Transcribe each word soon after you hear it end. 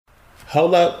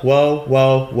Hold up. Whoa,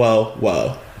 whoa, whoa,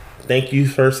 whoa. Thank you,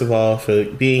 first of all, for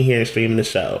being here and streaming the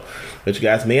show. What you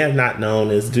guys may have not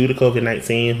known is due to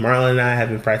COVID-19, Marlon and I have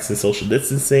been practicing social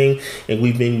distancing, and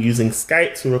we've been using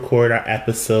Skype to record our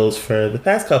episodes for the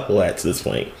past couple at this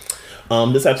point.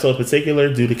 This episode in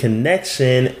particular, due to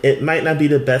connection, it might not be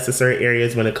the best in certain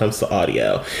areas when it comes to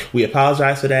audio. We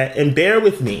apologize for that, and bear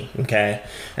with me, okay,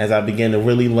 as I begin to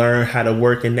really learn how to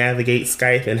work and navigate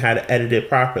Skype and how to edit it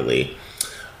properly.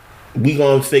 We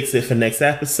gonna fix it for next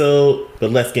episode,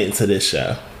 but let's get into this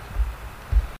show.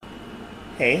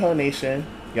 Hey, Ho Nation.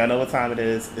 Y'all know what time it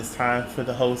is. It's time for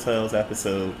the Ho Tales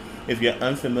episode. If you're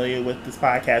unfamiliar with this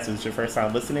podcast or it's your first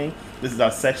time listening, this is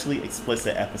our sexually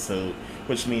explicit episode,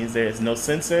 which means there is no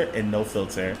censor and no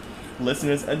filter.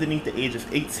 Listeners underneath the age of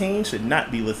 18 should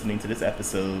not be listening to this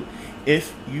episode.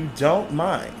 If you don't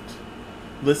mind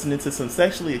listening to some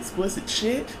sexually explicit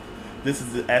shit, this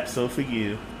is the episode for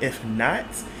you. If not,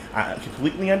 I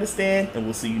completely understand, and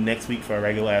we'll see you next week for a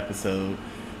regular episode.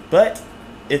 But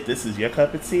if this is your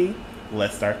cup of tea,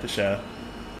 let's start the show.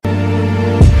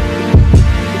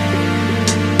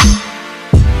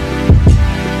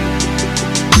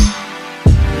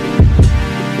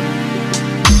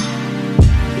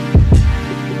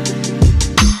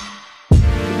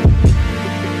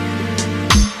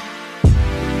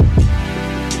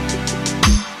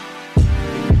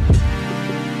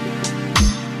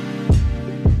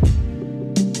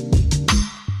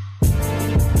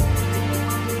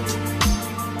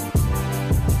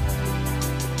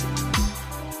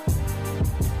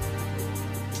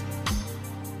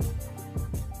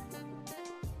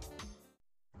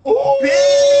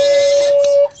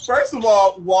 First of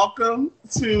all, welcome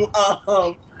to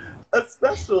a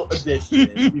special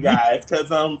edition, you guys, because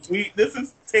this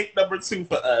is take number 2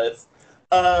 for us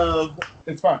of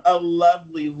it's fine. A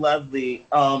lovely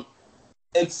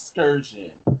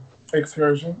excursion into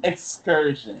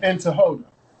Hodom.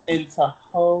 Into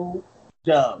Hodom.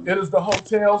 It is the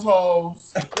hotel's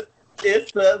hoes.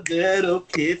 It's a little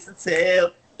kiss to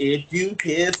tell. If you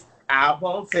kiss, I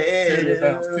won't tell. Hold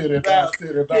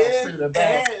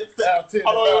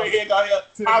on, here, go here.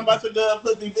 How much a good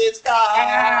pussy bitch cost?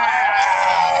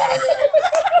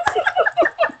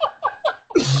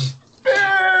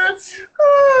 Bitch!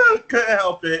 Couldn't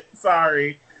help it.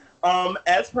 Sorry.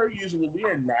 As per usual, we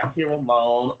are not here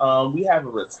alone. We have a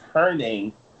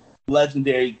returning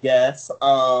legendary guest.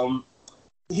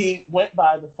 He went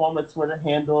by the former Twitter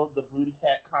handle, the Booty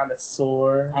Cat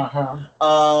Connoisseur.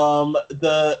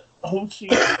 The Hoochie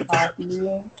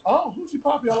Poppy. Oh, Hoochie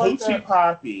Poppy, I like Hoochie that.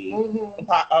 Poppy.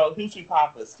 Hoochie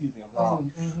Papa, excuse me, I'm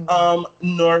wrong.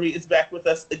 Norry is back with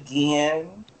us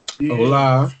again.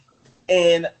 Hola.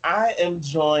 And I am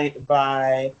joined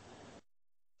by,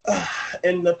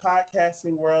 in the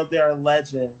podcasting world, there are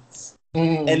legends.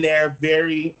 And there are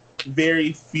very,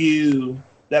 very few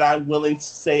that I'm willing to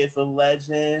say is a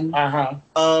legend.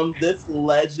 This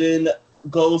legend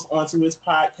goes onto his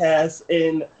podcast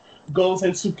and goes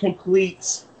into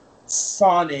complete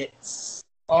sonnets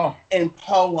and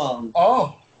poems.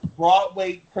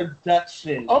 Broadway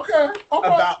production. Okay.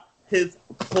 About his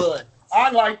foot. I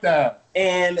like that.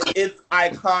 And it's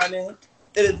iconic.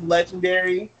 It is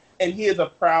legendary. And he is a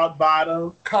proud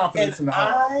bottom. Confidence in the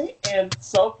heart. I am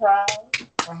so proud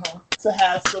to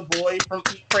have Savoy from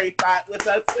Eat Pray Thot with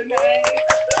us tonight.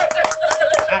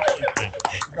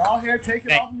 Go ahead, take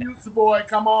it off mute, Savoy.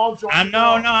 Come on, join.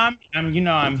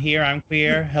 I'm here. I'm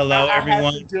queer. Hello, everyone. I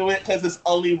have to do it because it's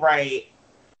only right.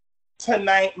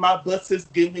 Tonight, my bus is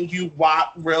giving you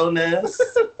WAP realness.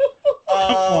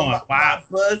 My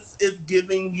bus is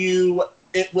giving you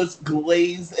it was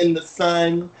glazed in the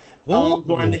sun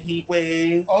during the heat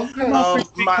wave. Come on,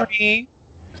 Krispy Kreme.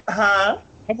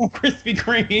 Come on, Krispy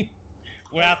Kreme.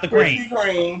 Without the cream.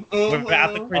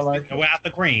 Without the cream. Without the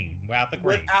cream. Without the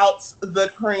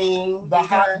cream.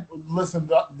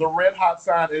 The red hot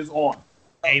sign is on.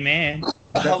 Amen.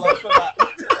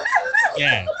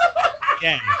 Yeah.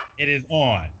 Yeah, it is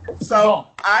on. So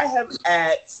I have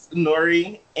asked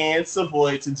Norry and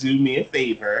Savoy to do me a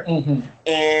favor,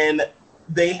 and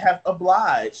they have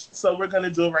obliged. So we're going to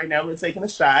do it right now. We're taking a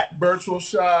shot. Virtual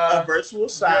shot. A virtual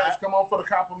shot. Yes, come on for the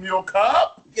Copper Mule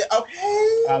Cup. Yeah,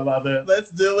 okay. I love it.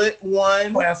 Let's do it.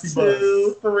 1, Classy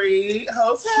 2, 3.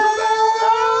 Hotel.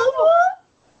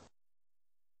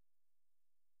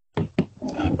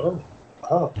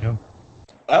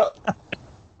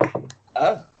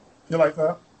 You like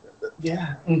that?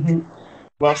 Yeah.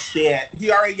 Well, shit. He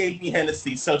already gave me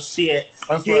Hennessy, so shit.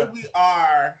 Here we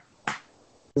are.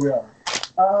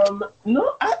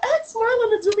 No, I asked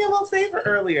Marlon to do me a little favor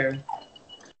earlier.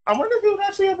 I wonder if he was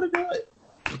actually able to do it.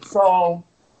 So,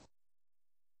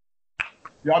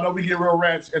 Y'all know we get real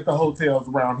ratchet at the hotels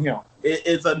around here. It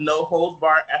is a no holds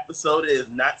bar episode. It is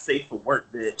not safe for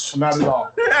work, bitch. Not at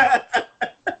all.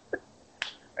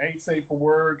 Ain't safe for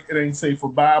work. It ain't safe for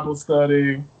Bible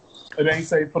study. It ain't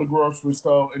safe for the grocery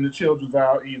store and the children's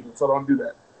hour either. So don't do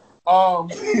that.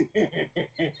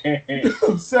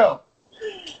 So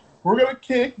we're gonna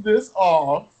kick this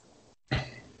off.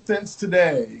 Since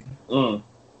today, the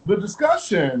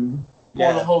discussion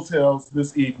for the hotels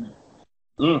this evening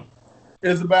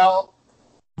is about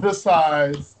the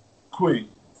size queen.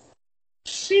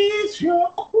 She's your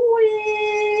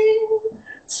queen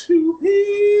to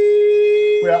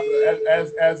be. Well,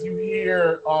 as you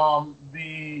hear,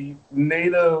 the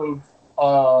native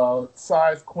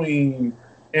size queen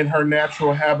in her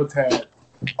natural habitat,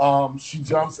 she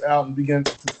jumps out and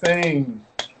begins to sing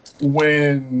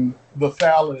when the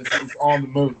phallus is on the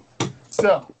move.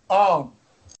 So,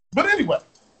 but anyway,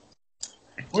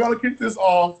 we're gonna kick this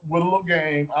off with a little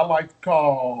game I like to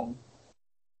call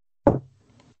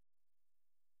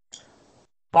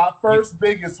my first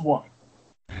biggest one.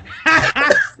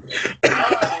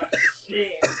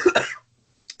 Shit.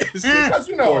 Because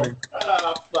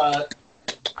fuck.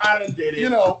 I done did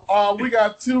it. We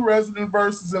got 2 resident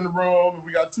verses in the room, and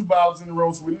we got 2 bottles in the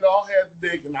room, so we didn't all have the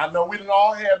dick, and I know we didn't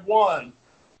all had one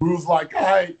who was like, all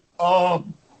right, I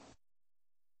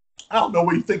don't know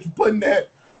where you think you're putting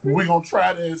that. We're going to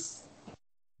try this.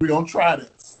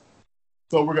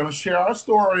 So we're going to share our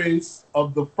stories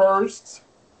of the first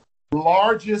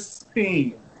largest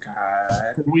peen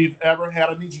we've ever had.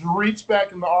 I need you to reach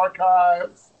back in the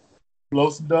archives, blow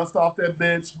some dust off that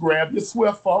bitch, grab your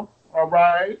Swiffer, all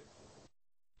right?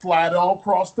 Slide on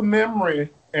across the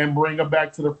memory and bring her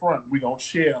back to the front. We're going to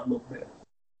share a little bit.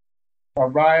 All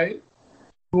right?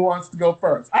 Who wants to go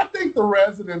first? I think the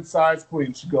resident size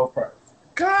queen should go first.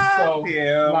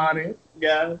 Lonnie,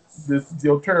 yes, this is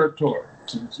your territory.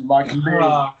 You like to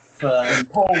live in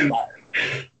pole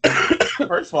life.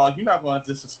 First of all, you're not going to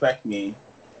disrespect me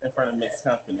in front of mixed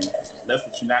company. That's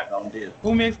what you're not going to do.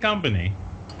 Who mixed company?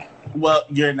 Well,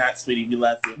 you're not, sweetie. You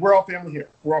left it. We're all family here.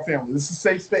 We're all family. This is a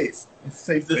safe space. It's a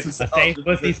safe space. It's a safe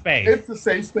pussy space. It's a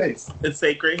safe space. It's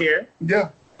sacred here? Yeah.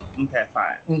 Okay,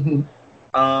 fine. Mm-hmm.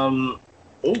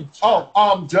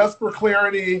 Just for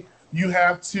clarity, you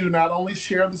have to not only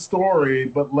share the story,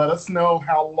 but let us know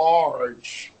how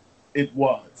large it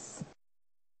was.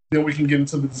 Then we can get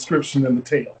into the description and the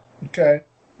tale. Okay?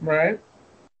 Right?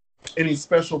 Any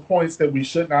special points that we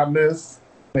should not miss,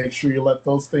 make sure you let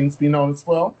those things be known as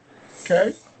well.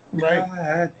 Okay?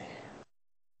 Right?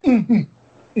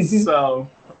 Mm-hmm. So,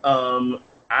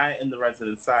 I am the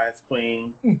resident size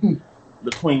queen,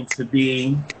 the queen to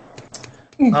be.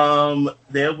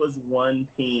 There was one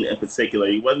peen in particular.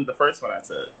 It wasn't the first one I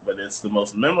took, but it's the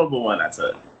most memorable one I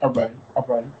took. All right.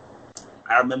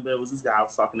 I remember it was this guy. I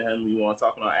was talking to him. We weren't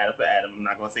talking on Adam for Adam. I'm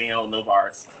not going to say no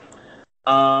bars.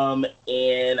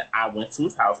 And I went to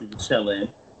his house. We were chilling.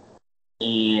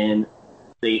 And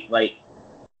they, when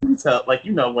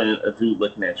a dude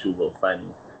looking at you a little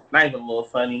funny. Not even a little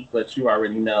funny, but you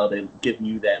already know they give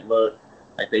you that look.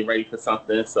 Like they ready for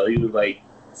something. So he was like,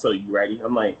 so you ready?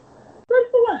 I'm like, ready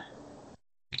for what?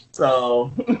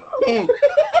 So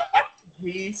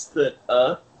he stood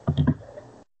up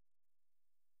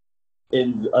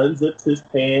and unzipped his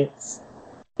pants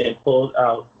and pulled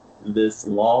out this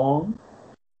long,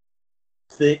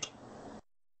 thick,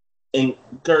 and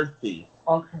girthy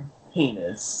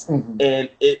penis. Mm-hmm. And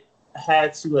it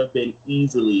had to have been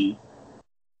easily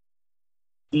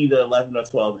either 11 or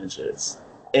 12 inches.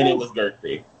 And it was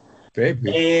girthy.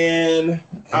 Baby. And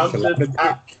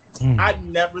I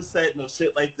never said no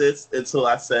shit like this until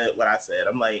I said what I said.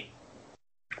 I'm like,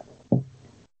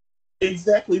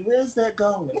 exactly, where's that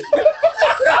going?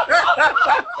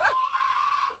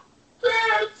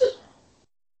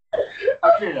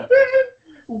 I can't.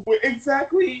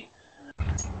 Exactly.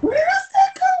 Where is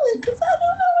that going? Because I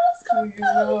don't know where it's going.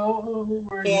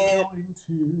 Where you're going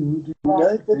to do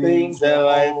the things that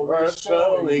life are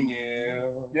showing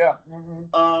you. Yeah.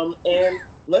 Mm-hmm. And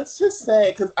let's just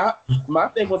say, because my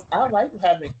thing was, I like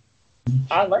having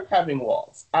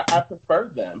walls. I prefer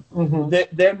them. Mm-hmm.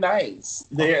 They're nice.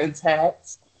 They're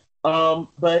intact.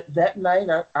 But that night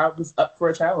I was up for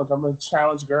a challenge. I'm a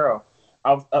challenge girl.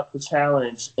 I was up for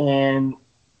challenge, and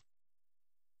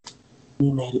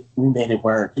we made it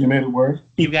work. You made it work?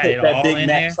 You got it that all Big in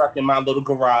Mac there? truck in my little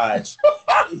garage.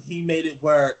 He made it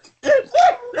work.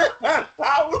 I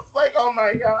was like, oh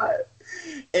my God.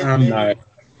 And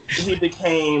he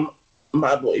became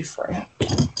my boyfriend.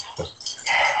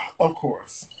 Of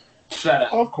course. Shut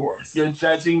up. Of course. You're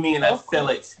judging me and I feel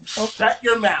it. Shut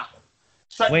your mouth.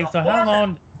 Wait, so how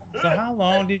long So how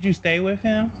long did you stay with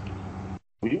him?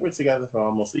 We were together for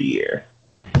almost a year.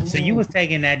 So you was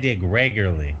taking that dick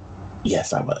regularly?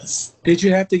 Yes, I was. Did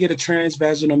you have to get a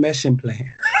transvaginal mesh implant?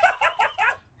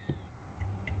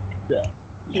 Yeah.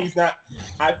 He's not.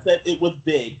 I said it was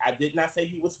big. I did not say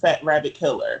he was Fat Rabbit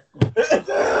Killer.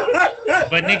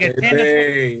 But nigga,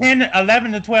 10,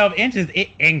 11 to 12 inches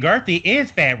and girthy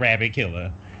is Fat Rabbit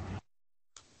Killer.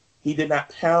 He did not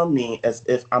pound me as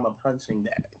if I'm a punching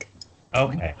bag.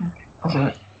 Okay.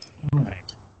 All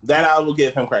right. That I will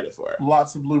give him credit for.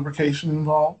 Lots of lubrication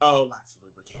involved. Oh, lots of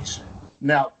lubrication.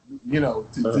 Now,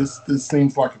 this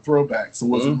seems like a throwback. So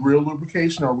was it real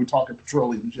lubrication, or are we talking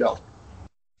petroleum jelly?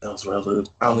 That was real lube.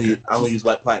 I only use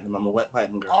wet platinum. I'm a wet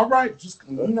platinum girl. All right, just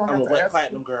I'm a wet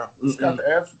platinum girl. Just got to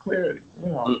ask for clarity.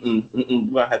 We're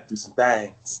gonna have to do some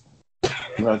things.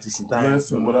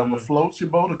 Listen, whatever floats your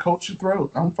boat or coats your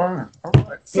throat. I'm fine. All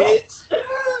right. So.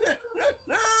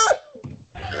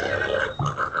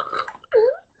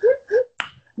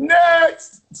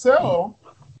 Next. So,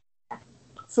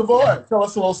 Savoy, tell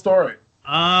us a little story.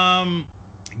 I'm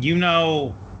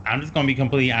just gonna be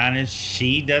completely honest.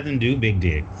 She doesn't do big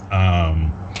dicks.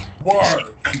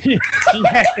 Word.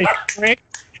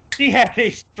 She has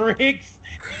a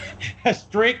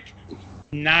strict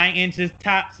 9 inches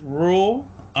tops rule.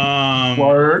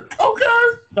 Word. Okay.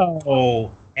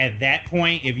 So at that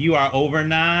point, if you are over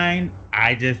 9,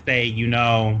 I just say,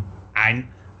 I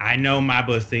know my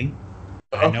pussy,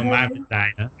 I know my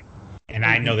vagina, and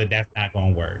I know that that's not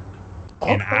gonna work.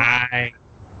 Okay. And I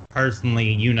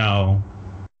personally,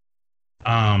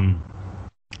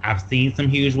 I've seen some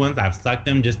huge ones. I've sucked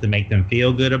them just to make them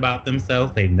feel good about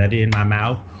themselves. They've nutted in my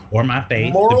mouth or my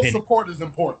face. Moral support is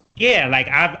important. Yeah, like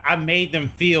I've made them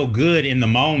feel good in the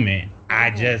moment.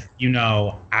 I just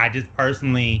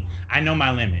personally, I know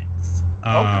my limits.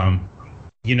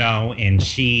 And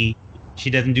she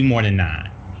doesn't do more than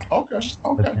 9. Okay. She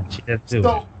doesn't do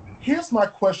so it. Here's my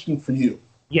question for you.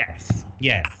 Yes.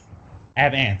 I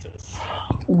have answers.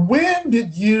 When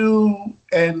did you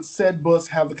and said Bus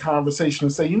have the conversation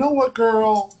and say, you know what,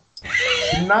 girl?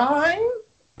 9?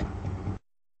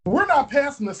 We're not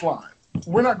passing this line.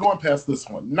 We're not going past this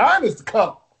one. 9 is the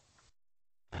cutoff.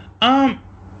 I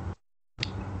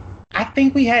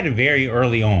think we had it very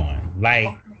early on. Like,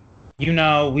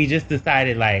 we just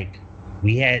decided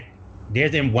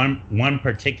there's in one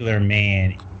particular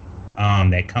man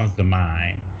that comes to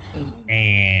mind. Mm-hmm.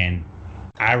 And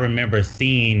I remember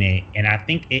seeing it, and I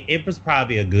think it was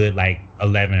probably a good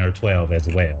 11 or 12 as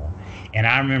well. And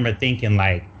I remember thinking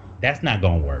that's not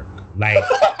gonna work. That's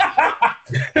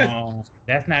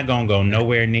not gonna go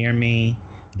nowhere near me.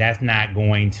 That's not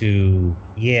going to.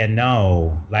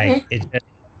 It's just.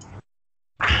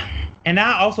 And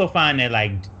I also find that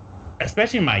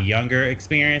especially in my younger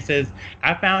experiences,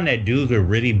 I found that dudes with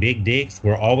really big dicks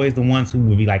were always the ones who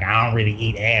would be like, I don't really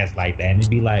eat ass like that, and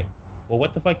it'd be like, well,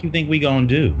 what the fuck you think we gonna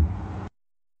do?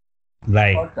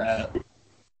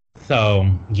 So,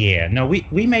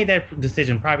 we made that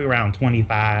decision probably around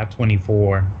 25,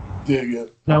 24. Dig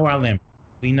it. Know our limit.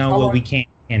 We know what we can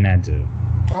and cannot do.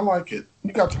 I like it.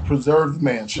 You got to preserve the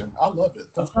mansion. I love it.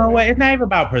 It's not even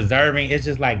about preserving. It's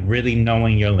just really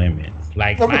knowing your limits.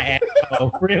 My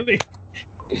asshole, really,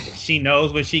 she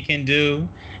knows what she can do.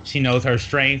 She knows her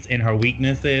strengths and her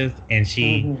weaknesses, and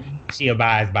she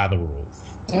abides by the rules.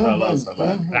 I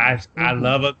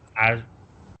love it.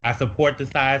 I support the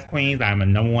size queens. I'm a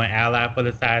number one ally for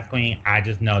the size queen. I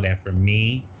just know that for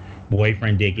me,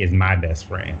 boyfriend dick is my best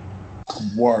friend.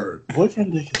 Word.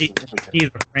 Boyfriend dick is she's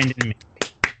a friend to me.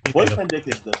 Boyfriend dick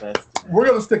is the best. We're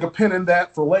going to stick a pin in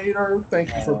that for later.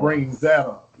 Thank you for bringing that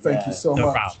up. Thank you so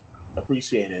much. Problem.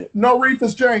 Appreciate it. Norry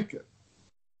Jenkins.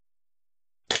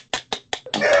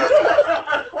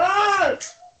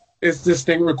 Is this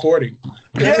thing recording?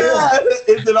 Yeah,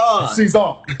 is it on? She's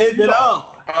on. Is it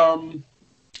on?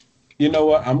 You know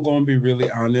what? I'm going to be really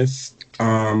honest.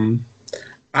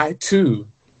 I too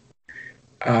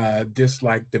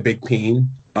dislike the big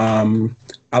peen.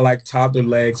 I like toddler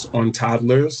legs on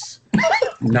toddlers,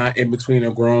 not in between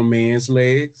a grown man's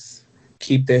legs.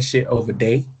 Keep that shit over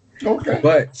day. Okay.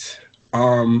 But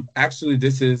actually,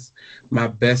 this is my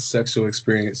best sexual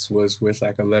experience was with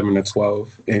 11 or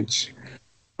 12 inch.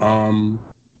 And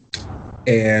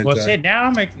shit. Now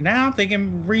I'm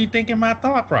rethinking my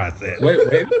thought process.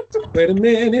 Wait a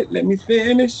minute. Let me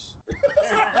finish.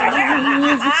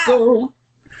 So,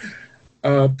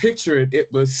 picture it. It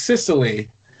was Sicily,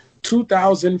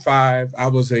 2005. I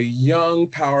was a young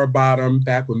power bottom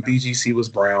back when BGC was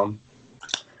brown.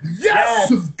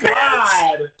 Yes,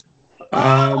 God.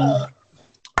 I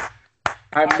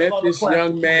met this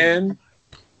young man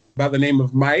by the name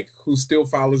of Mike, who still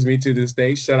follows me to this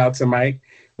day. Shout out to Mike.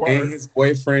 And his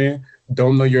boyfriend.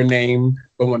 Don't know your name,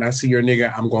 but when I see your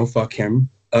nigga, I'm gonna fuck him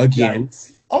again.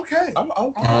 Yikes. Okay.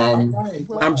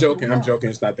 I'm joking.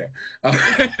 It's not that.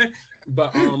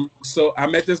 But so I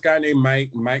met this guy named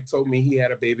Mike. Mike told me he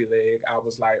had a baby leg. I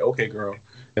was like, okay, girl.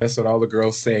 That's what all the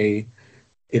girls say.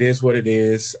 It is what it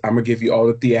is. I'm gonna give you all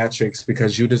the theatrics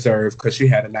because you deserve, because you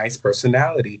had a nice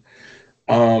personality.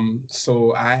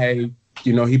 So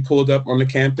he pulled up on the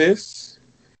campus.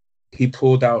 He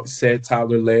pulled out said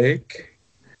toddler leg.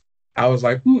 I was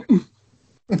like,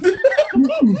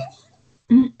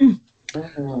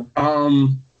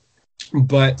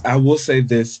 but I will say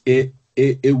this: it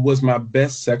was my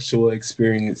best sexual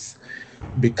experience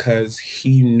because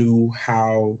he knew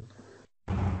how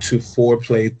to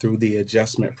foreplay through the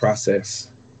adjustment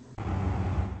process.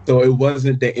 So it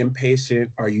wasn't the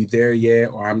impatient, are you there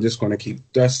yet? Or I'm just going to keep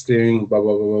dusting, blah,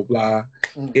 blah, blah, blah,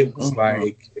 blah. It was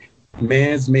like,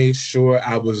 man's made sure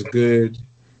I was good.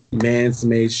 Man's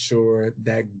made sure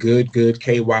that good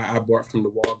KY I bought from the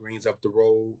Walgreens up the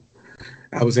road.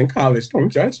 I was in college. Don't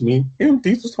judge me.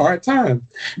 These was hard times.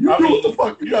 What the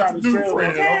fuck you got to do,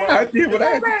 friend? I did what I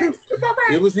had to do.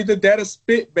 It was either that or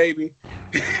spit, baby.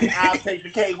 I'll take the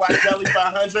KY jelly for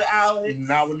 100 hours.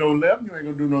 Now with no left, you ain't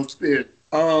gonna do no spit.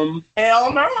 Hell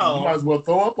no. You might as well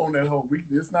throw up on that whole week.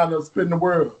 It's not enough spit in the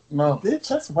world. No. Bitch,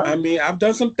 that's right. I mean, I've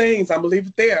done some things. I'm gonna leave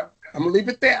it there.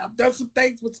 I've done some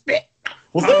things with spit.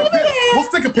 We'll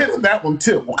stick a pin in that one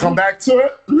too. We'll come back to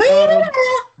it.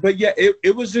 But yeah,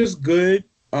 it was just good.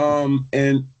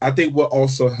 And I think what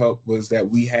also helped was that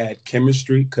we had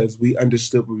chemistry because we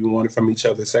understood what we wanted from each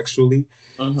other sexually.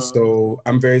 So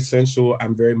I'm very sensual.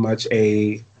 I'm very much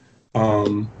a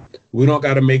we don't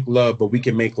gotta make love, but we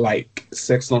can make like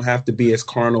sex don't have to be as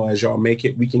carnal as y'all make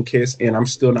it. We can kiss, and I'm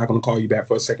still not gonna call you back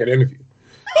for a second interview.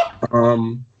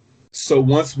 So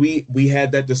once we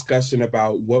had that discussion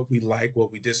about what we like,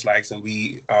 what we dislikes, and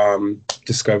we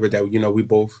discovered that we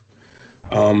both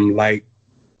like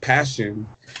passion,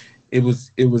 it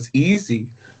was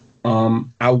easy.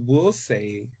 I will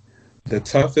say the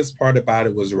toughest part about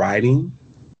it was writing,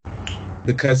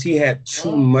 because he had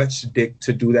too much dick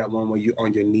to do that one when you're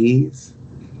on your knees.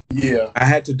 Yeah, I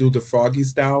had to do the froggy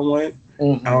style one.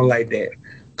 I don't like that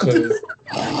because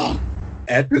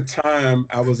at the time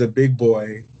I was a big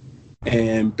boy.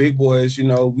 And big boys,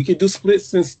 we could do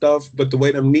splits and stuff, but the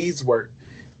way them knees work,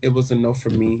 it was a no for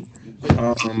me.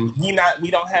 We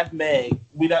don't have Meg.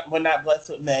 We're not blessed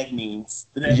with Meg knees.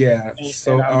 Yeah.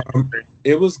 So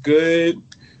it was good.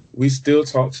 We still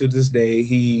talk to this day.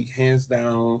 He hands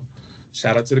down.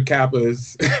 Shout out to the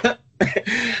Kappas.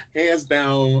 Hands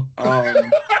down.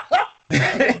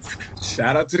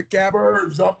 Shout out to the Kappas.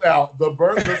 Bird jumped out.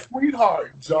 The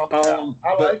sweetheart jumped out.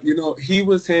 But he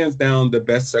was hands down the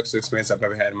best sexual experience I've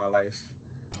ever had in my life.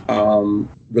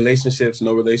 Relationships,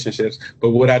 no relationships.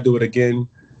 But would I do it again?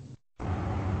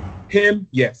 Him,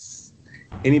 yes.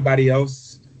 Anybody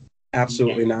else?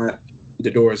 Absolutely not.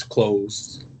 The door is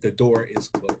closed. The door is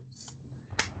closed.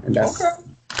 And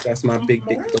that's my big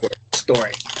dick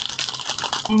story.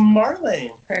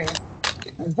 Marlene. Hey.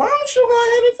 Why don't you go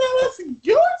ahead and tell us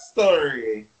your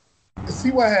story?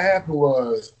 See, what had happened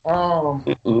was, oh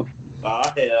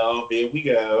hell, here we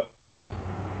go.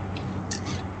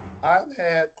 I've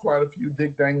had quite a few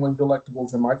dick dangling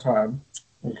delectables in my time.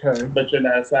 Okay. But you're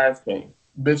not a size queen.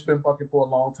 Bitch been fucking for a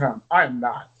long time. I am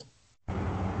not.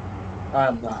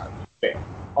 Fair.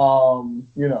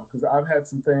 Because I've had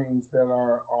some things that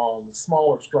are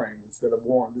smaller strains that have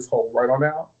worn this hole right on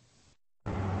out.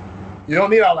 You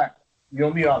don't need all that.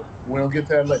 We'll get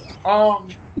to that later.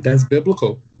 That's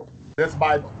biblical. That's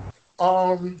Bible.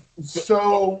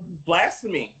 So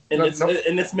blasphemy in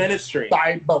this ministry.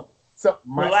 Bible. So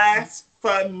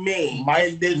blasphemy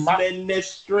in this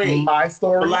ministry. My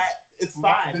story. It's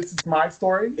fine. This is my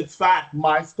story. It's fine.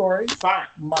 My story. Fine.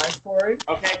 My story.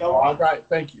 Okay, go on. All right,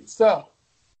 thank you. So,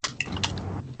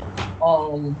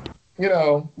 when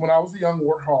I was a young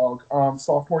warthog,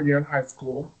 sophomore year in high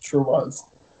school, sure was.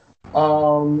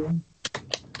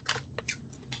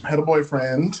 I had a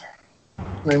boyfriend.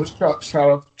 His name was Chuck. Shout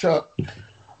out to Chuck.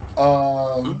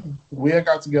 We had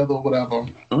got together, whatever.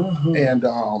 And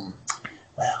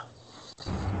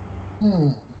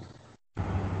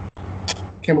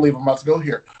can't believe I'm about to go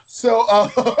here. So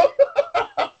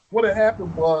what had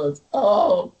happened was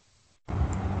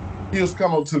he was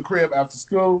coming to the crib after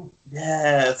school.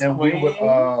 Yes. And we would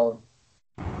I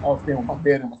was staying with my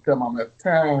dad and my stepmom at the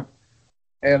time.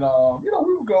 And we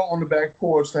would go on the back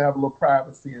porch to have a little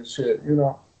privacy and shit,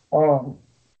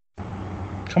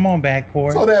 Come on, back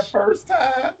porch. So that first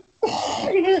time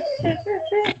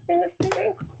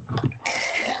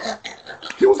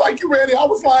He was like, "You ready?" I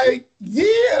was like,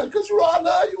 "Yeah," because you know I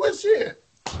love you and shit.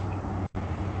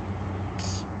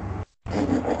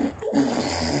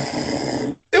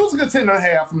 It was a good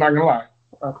 10.5. I'm not gonna lie.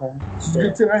 Okay. It was a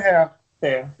good 10.5.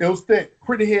 Yeah. It was thick,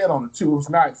 pretty head on it too. It was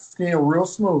nice. Skin real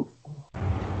smooth.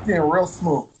 Skin real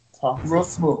smooth. Real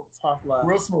smooth. Tough love.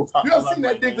 Real smooth. You ever seen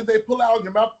that dick that they pull out in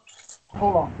your mouth?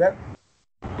 Hold on, that.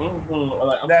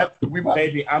 Like,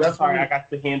 baby, I'm sorry. I got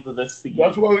to handle this for you.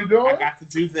 That's what we doing. I got to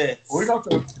do this. We got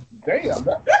to. Damn.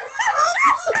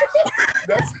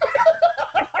 That's.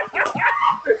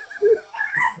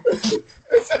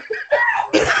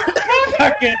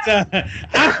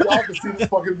 Y'all can see this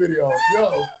fucking video.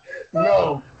 Yo,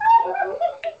 no.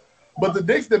 But the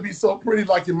dicks that be so pretty,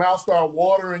 like your mouth start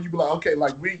watering, you be like, okay,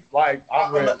 like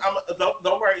I'm ready.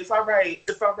 Don't worry, it's all right.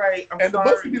 It's all right. I'm and sorry.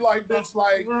 The pussy be like this,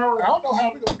 like, I don't know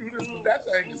how we gonna do this, but that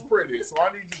thing is pretty, so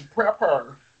I need you to prep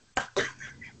her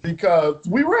because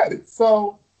we ready.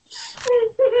 So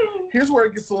here's where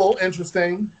it gets a little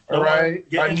interesting. All right,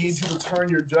 I need you to turn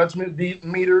your judgment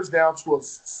meters down to a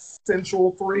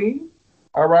sensual 3.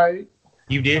 All right.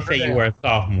 You did say you were a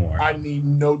sophomore. I need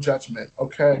no judgment.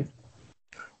 Okay.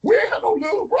 We ain't got no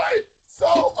lube, right?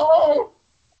 So,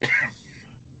 I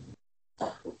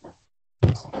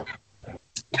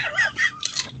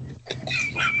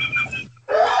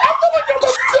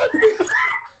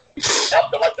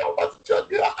feel like y'all about to judge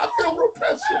me. I feel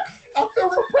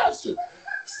repression.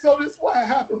 So this is what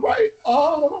happened, right?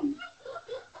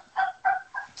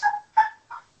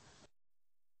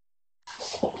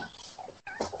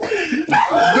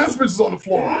 This bitch is on the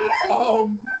floor.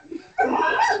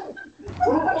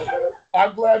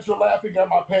 I'm glad you're laughing at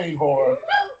my pain, whore.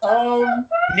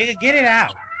 Nigga, get it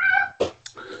out.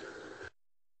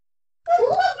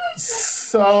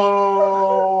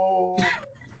 So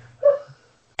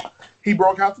he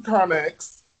broke out the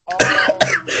Carmex.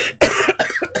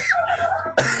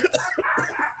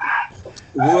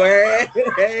 Wait.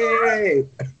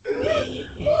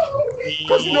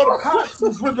 Because you know the pots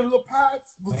was with the little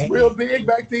pots was real big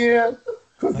back then.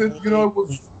 Because it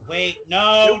was. Wait,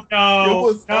 no.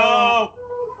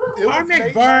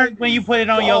 Carmex burns when you put it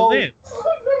on your lips.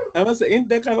 I must say, ain't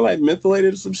that kind of like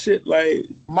mentholated or some shit? Like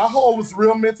my hole was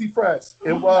real minty fresh.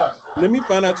 It was. Let me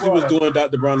find out she was doing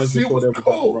Dr. Brown. She was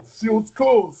cool. She was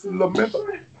cool. She it was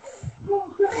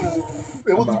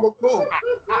real cool.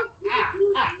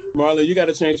 Marlon, you got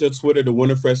to change your Twitter to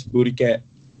Winter Fresh Booty Cat.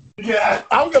 Yeah,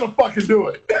 I'm gonna fucking do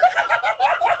it.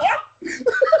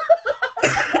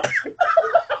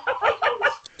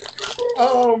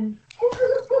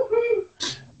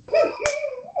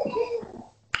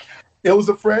 It was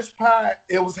a fresh pie.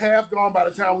 It was half gone by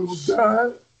the time we was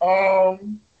done.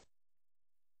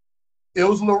 It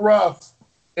was a little rough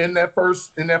in that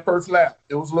first lap.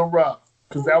 It was a little rough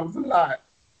because that was a lot.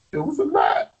 It was a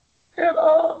lot, and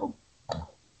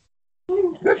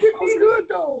that thing was good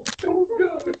though. It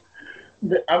was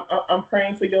good. I'm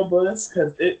praying for your buzz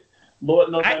because it.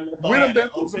 Lord knows we done been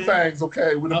through some things.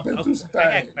 Okay, we done been through some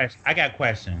things. I got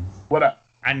questions. What up?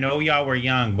 I know y'all were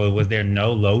young, but was there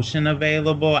no lotion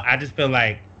available? I just feel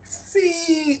like...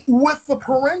 See, with the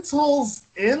parentals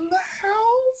in the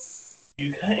house...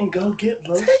 You couldn't go get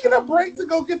lotion? Taking a break to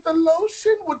go get the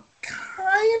lotion would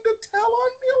kind of tell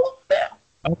on me a little bit.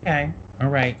 Okay, all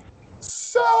right.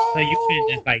 So you can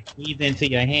just like squeeze into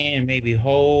your hand, maybe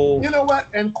hold... You know what?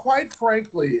 And quite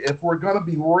frankly, if we're going to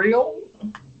be real...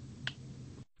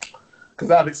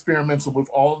 Because I've experimented with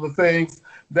all of the things...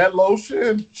 That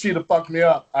lotion, she'd have fucked me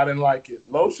up. I didn't like it.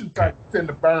 Lotion tend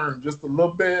to burn just a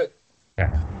little bit.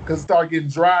 Because it start getting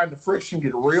dry and the friction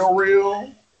get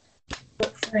real.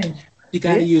 You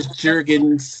gotta use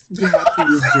Jergens. You have to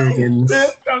use Jergens.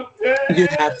 You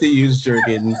have to use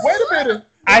Jergens. Wait a minute.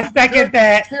 I second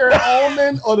that. Carrot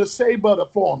almond or the shea butter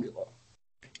formula?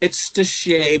 It's the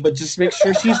shea, but just make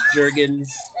sure she's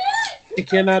Jergens. It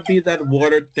cannot be that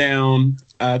watered down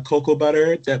cocoa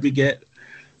butter that we get.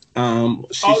 Not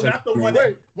the one.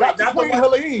 Not the Queen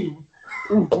Helene.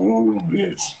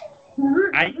 Bitch.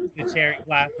 I use the cherry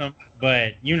blossom,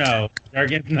 but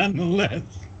Jergens nonetheless.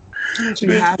 First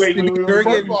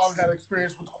of all, I've had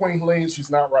experience with Queen Helene. She's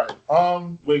not right.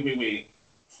 Wait.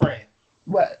 Friend.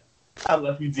 What? I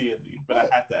love you dearly, but I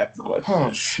have to ask a question.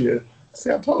 Oh shit!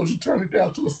 See, I told you turn it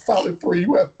down to a solid 3.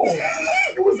 You at 4.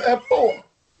 It was at 4.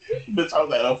 Bitch, I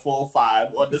was at a full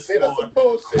 5 on this floor. That's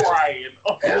bullshit. Crying.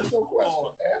 Ask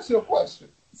your question.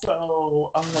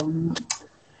 So,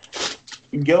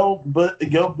 your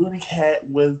booty cat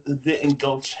didn't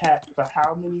go chat for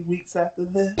how many weeks after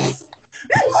this?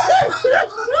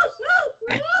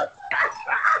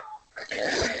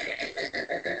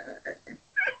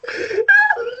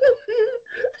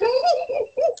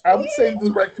 I would say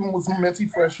the rectum was minty,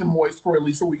 fresh, and moist for at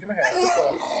least a week and a half.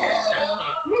 So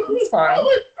it's fine.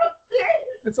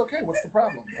 It's okay. What's the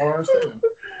problem? I don't understand.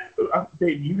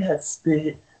 Baby, you had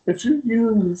spit that you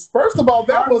used. First of all,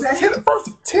 that was 10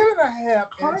 and a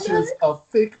half inches of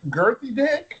thick, girthy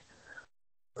dick.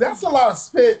 That's a lot of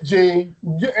spit, G.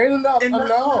 You ain't enough.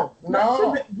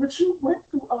 No. But you went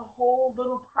through a whole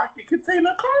little pocket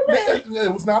container Carmex.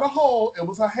 It was not a hole. It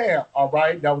was a hair. All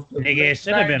right. That was. Nigga, it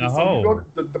should have been a so hole.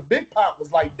 The big pot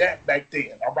was like that back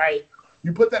then. All right.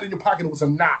 You put that in your pocket. It was a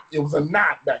knot. It was a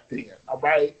knot back then. All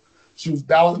right. She was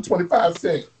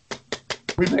 $1.25.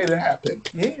 We made it happen.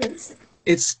 Yes.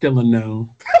 It's still a no.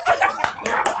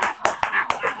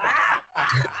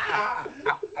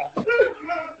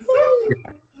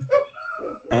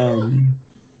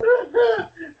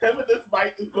 Him and this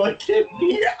mic is going to keep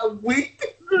me a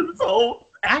week.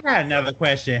 I got another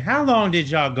question. How long did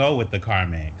y'all go with the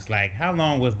Carmex? Like, how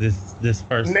long was this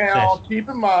first Now, session? keep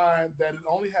in mind that it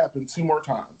only happened 2 more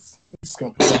times. Just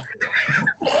gonna put it out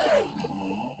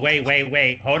there.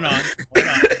 Wait. Hold on.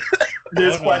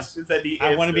 There's questions that need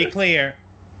I want to be clear.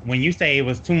 When you say it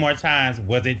was 2 more times,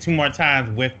 was it 2 more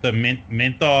times with the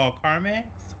menthol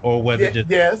Carmex? Or was it just...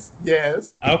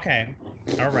 Yes. Okay.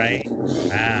 All right.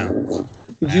 Wow.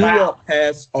 You walk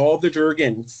past all the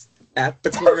Jergens at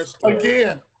the corner store.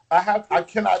 Again, I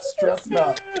cannot stress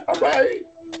enough. All right.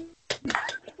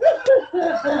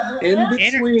 In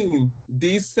between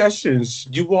these sessions,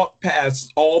 you walk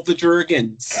past all the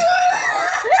Jergens.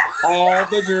 All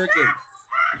the Jergens.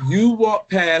 You walk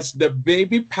past the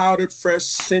baby powdered, fresh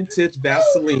scented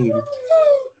Vaseline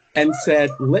and said,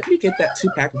 "Let me get that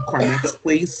 2-pack of Carmex,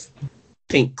 please.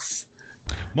 Thanks."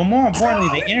 But more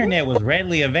importantly, the internet was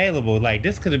readily available. Like,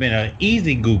 this could have been an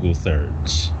easy Google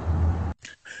search.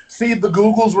 See, the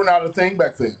Googles were not a thing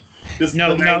back then.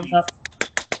 No. We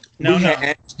had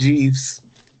Ask Jeeves.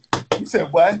 You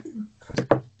said what?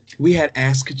 We had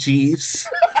Ask Jeeves.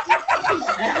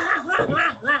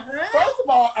 First of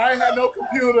all, I had no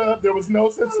computer. There was no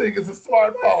such thing as a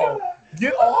smartphone.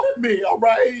 Get off me, all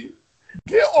right?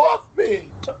 Get off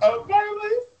me.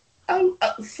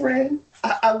 Marlon, friend,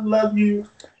 I love you.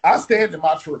 I stand in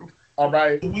my truth, all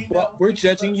right? Well, we're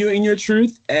judging you in your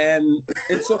truth, and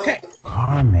it's okay.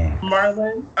 Carmex.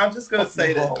 Marlon, I'm just going to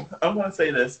say this. I'm going to say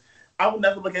this. I will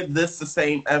never look at this the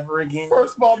same ever again.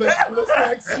 First of all, this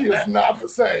next she is not the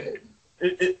same.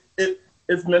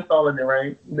 It's menthol in it,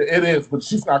 right? It is, but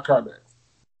she's not Carmex.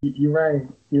 You're right.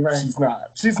 She's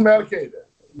not. She's medicated.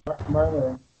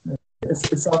 Marlon,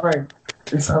 it's all right.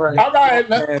 It's all right. All right,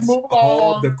 let's move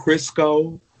all on. The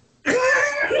Crisco,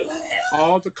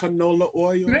 all the canola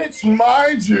oil. Bitch,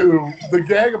 mind you, the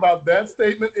gag about that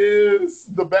statement is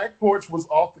the back porch was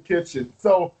off the kitchen.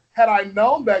 So had I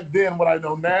known back then what I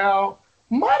know now,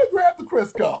 might have grabbed the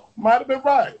Crisco. Might have been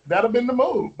right. That'd have been the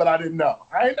move, but I didn't know.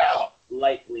 I ain't know.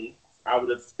 Lightly. I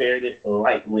would have spared it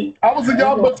lightly. I was a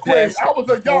young but queen.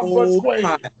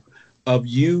 Pot of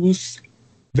used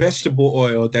vegetable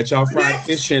oil that y'all fried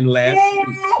fish in last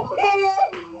week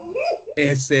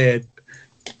and said,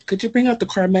 "Could you bring out the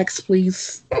Carmex,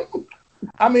 please?"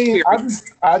 I mean, I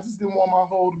just didn't want my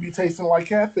hole to be tasting like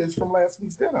catfish from last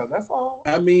week's dinner. That's all.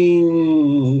 I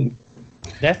mean,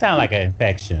 That sounds like an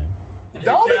infection.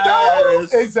 Don't it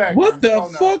does? Exactly. What the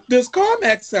fuck does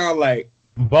Carmex sound like?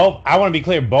 Both. I want to be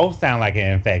clear. Both sound like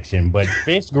an infection, but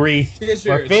fish grease.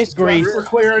 For fish grease. For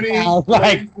clarity, Like,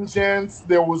 ladies and gents,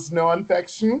 there was no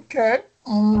infection. Okay.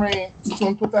 All right. Just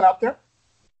want to put that out there.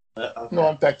 Okay. No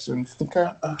infections. Okay.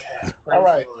 Okay. All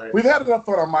right. We've had enough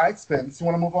fun on my expense. You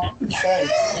want to move on?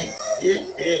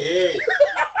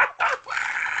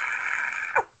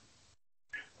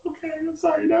 Okay, I'm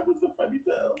sorry. That was a funny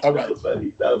tale. All right.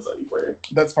 That was funny, friend.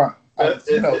 That's fine.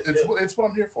 It's what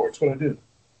I'm here for. It's what I do.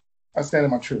 I stand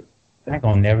in my truth. I'm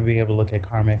gonna never be able to look at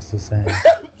Carmex the same.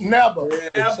 Never. I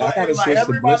gotta switch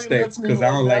to Blistex because I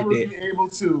don't like that. Be able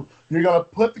to. You're gonna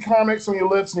put the Carmex on your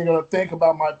lips and you're gonna think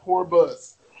about my poor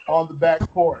bus on the back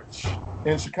porch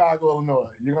in Chicago,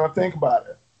 Illinois. You're gonna think about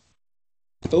it.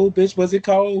 Oh, bitch, was it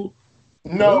cold?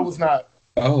 No, it was not.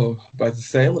 Oh, about to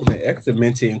say it would have been extra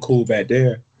minty and cool back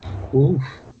there. Ooh,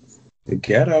 the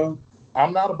ghetto.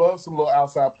 I'm not above some little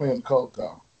outside playing the cold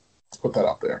though. Let's put that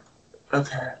out there.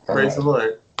 Okay. Praise the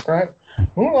Lord. All right.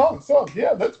 Moving on. So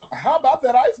yeah, how about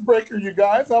that icebreaker, you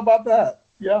guys? How about that?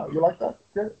 Yeah, you like that?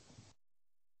 Good.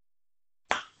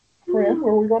 Friend,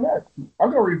 where are we going next? I'm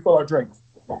gonna refill our drinks.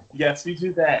 Yes, we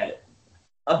do that.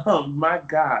 My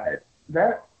God.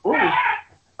 That. Ooh,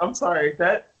 I'm sorry.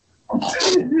 That.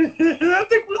 I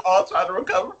think we're all trying to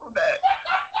recover from that.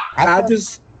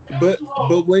 But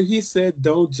when he said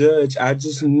don't judge, I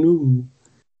just knew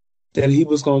that he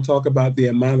was going to talk about the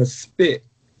amount of spit.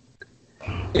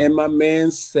 And my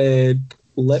man said,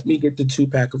 let me get the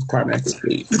 2-pack of Carmex,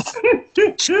 please.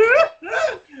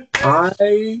 I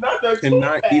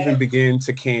cannot even begin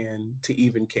to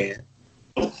even can.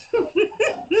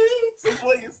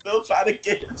 Savoy is still trying to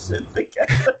get his shit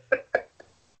together.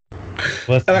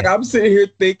 Like, I'm sitting here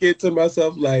thinking to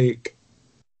myself, like,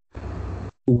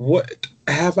 what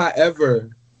have I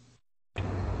ever? Oh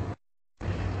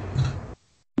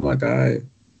my God.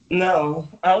 No,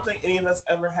 I don't think any of us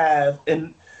ever have.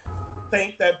 And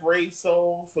thank that brave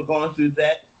soul for going through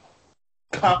that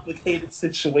complicated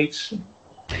situation.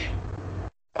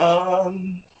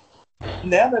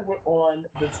 Now that we're on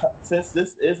since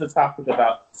this is a topic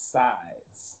about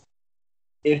size,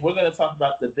 if we're going to talk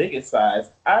about the biggest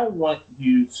size, I want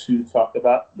you to talk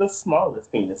about the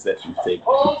smallest penis that you've taken.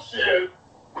 Oh, shit.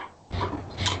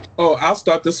 Oh, I'll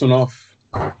start this one off.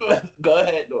 Go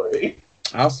ahead, Norry.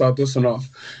 I'll start this one off.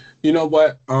 You know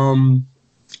what?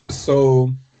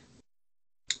 So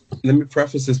let me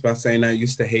preface this by saying I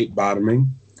used to hate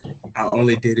bottoming. I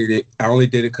only did it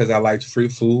because I liked free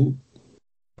food.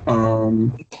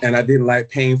 And I didn't like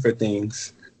paying for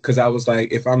things because I was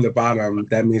like, if I'm the bottom,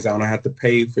 that means I don't have to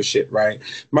pay for shit, right?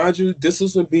 Mind you, this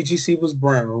was when BGC was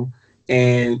brown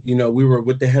and, you know, we were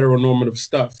with the heteronormative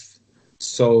stuff.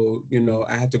 So, you know,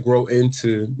 I had to grow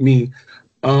into me.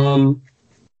 I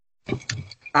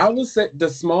would say the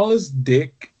smallest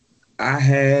dick I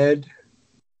had,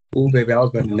 oh, baby, I was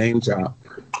about to name drop.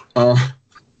 I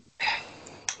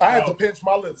had to pinch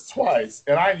my lips twice,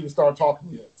 and I didn't even start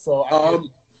talking yet.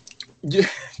 So, yeah.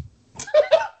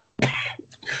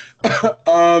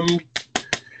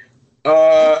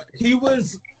 He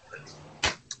was,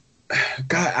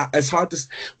 God, it's hard to,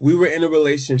 we were in a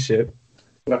relationship.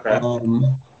 Okay.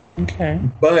 Okay.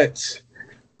 But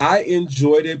I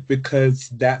enjoyed it because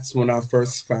that's when I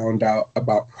first found out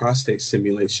about prostate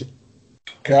stimulation.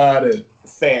 Got it.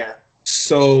 Fair.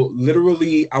 So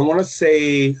literally, I want to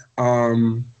say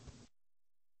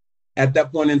at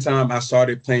that point in time, I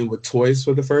started playing with toys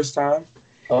for the first time.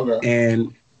 Okay.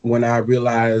 And when I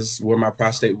realized where my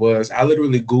prostate was, I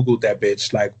literally Googled that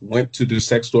bitch, like went to the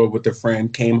sex store with a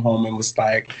friend, came home and was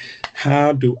like,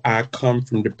 how do I come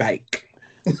from the bike?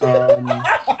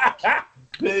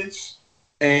 Bitch.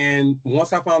 And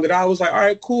once I found it out, I was like, all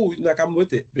right, cool. Like, I'm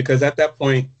with it. Because at that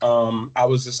point, I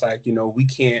was just like, you know,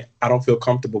 I don't feel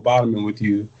comfortable bottoming with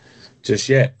you just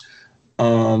yet.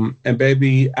 And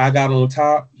baby, I got on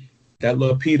top, that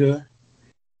little Peter,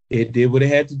 it did what it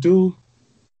had to do.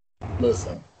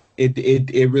 Listen.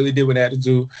 It really did what it had to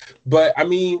do. But I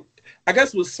mean, I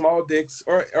guess with small dicks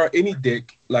or any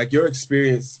dick, like your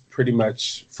experience pretty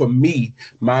much, for me,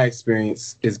 my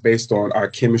experience is based on our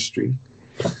chemistry.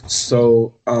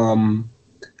 So,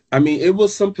 I mean, it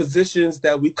was some positions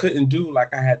that we couldn't do.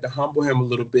 Like, I had to humble him a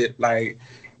little bit. Like,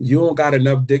 you don't got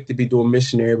enough dick to be doing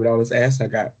missionary with all this ass I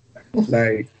got.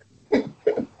 Like,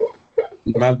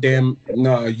 my damn,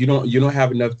 no, you don't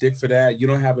have enough dick for that. You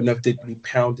don't have enough dick to be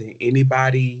pounding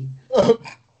anybody.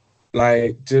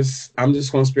 Like, I'm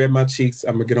just going to spread my cheeks.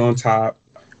 I'm going to get on top.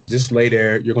 Just lay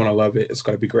there. You're going to love it. It's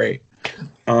going to be great.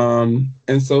 And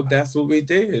so that's what we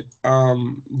did.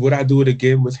 Would I do it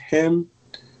again with him?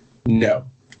 No.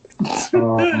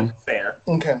 Fair.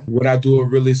 Okay. Would I do a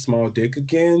really small dick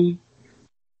again?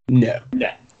 No.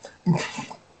 Yeah.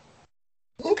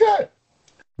 Okay.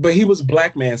 But he was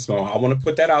black man small. I want to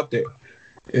put that out there.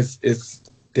 There's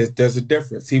a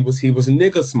difference. He was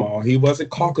nigga small. He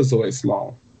wasn't Caucasoid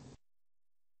small.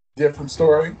 Different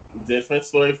story. Different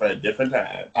story for a different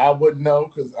time. I wouldn't know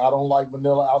because I don't like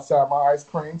vanilla outside my ice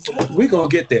cream. So We're going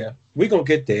to get there. We're going to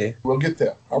get there. We'll get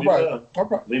there. All right.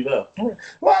 Leave it up. All right.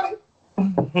 Lonnie,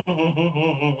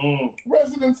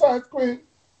 resident science queen,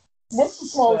 what's the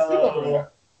smallest you ever had?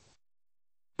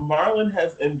 Marlon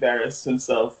has embarrassed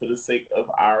himself for the sake of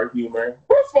our humor.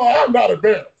 First of all, I'm not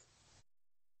embarrassed.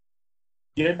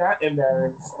 You're not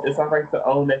embarrassed. It's all right to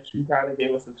own that you kind of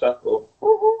gave us a chuckle.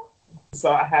 Mm-hmm.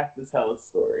 So I have to tell a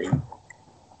story.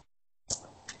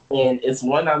 And it's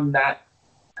one I'm not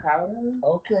proud of.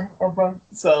 Okay, all right.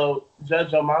 So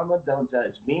judge your mama, don't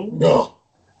judge me. No.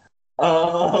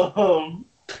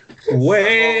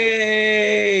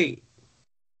 Wait.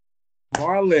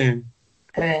 Marlon.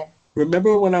 Huh?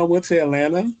 Remember when I went to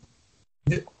Atlanta?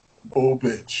 Yeah. Oh,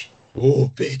 bitch.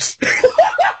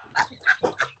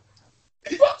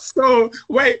 So,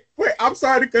 wait. I'm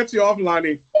sorry to cut you off,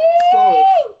 Lonnie. So,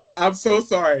 I'm so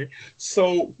sorry.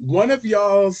 So, one of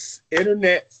y'all's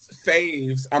internet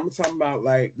faves, I'm talking about,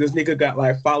 like, this nigga got,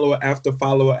 like, follower after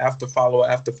follower after follower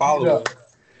after follower.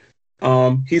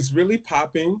 Yeah. He's really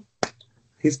popping.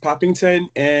 He's Poppington,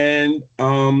 and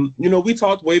we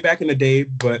talked way back in the day,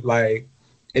 but like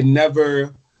it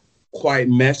never quite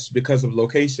meshed because of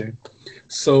location.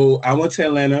 So I went to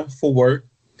Atlanta for work,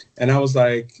 and I was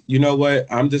like, you know what?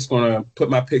 I'm just gonna put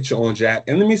my picture on Jack,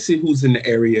 and let me see who's in the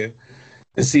area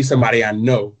and see somebody I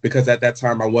know, because at that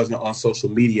time I wasn't on social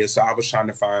media, so I was trying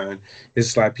to find.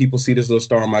 It's like people see this little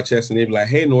star on my chest, and they be like,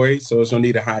 "Hey, Norry," so there's no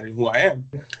need to hide who I am.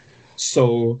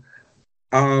 So,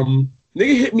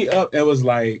 nigga hit me up and was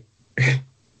like,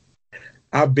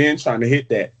 I've been trying to hit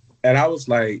that. And I was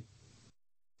like,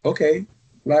 okay,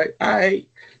 like, all right,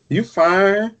 you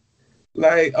fine.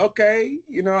 Like, okay,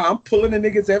 I'm pulling the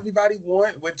niggas everybody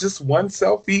want with just one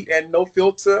selfie and no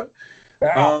filter.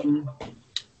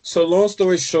 So long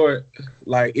story short,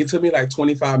 like it took me like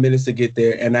 25 minutes to get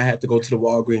there, and I had to go to the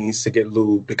Walgreens to get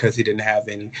lube because he didn't have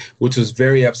any, which was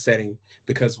very upsetting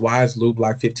because why is lube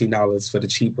like $15 for the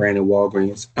cheap brand in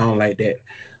Walgreens? I don't like that.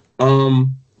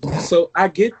 So I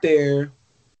get there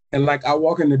and like I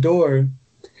walk in the door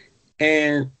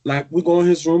and like we go in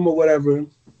his room or whatever.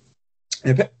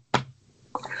 And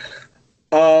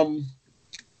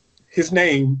his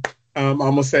name, I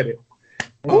almost said it.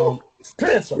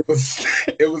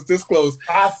 It was this close.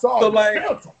 I saw. So like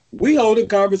we hold a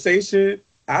conversation.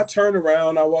 I turn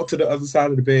around. I walk to the other side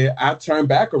of the bed. I turn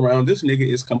back around. This nigga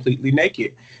is completely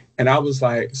naked, and I was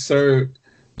like, "Sir,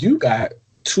 you got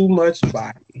too much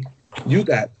body. You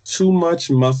got too much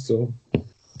muscle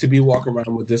to be walking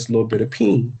around with this little bit of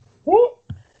peen." Oh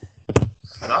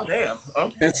damn!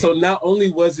 Okay. And so not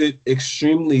only was it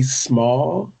extremely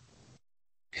small,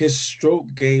 his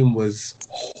stroke game was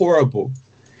horrible.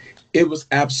 It was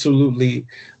absolutely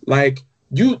like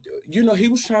he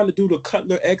was trying to do the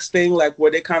Cutler X thing, like where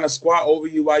they kind of squat over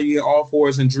you while you get all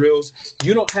fours and drills.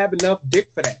 You don't have enough dick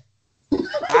for that.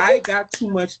 I got too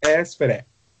much ass for that.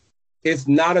 It's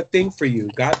not a thing for you.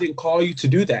 God didn't call you to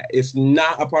do that. It's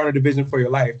not a part of the vision for your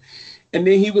life. And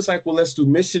then he was like, well, let's do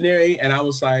missionary. And I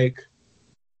was like,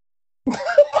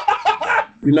 I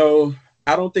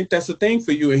don't think that's a thing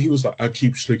for you. And he was like, I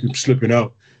keep slipping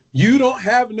out. You don't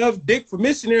have enough dick for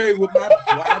missionary with my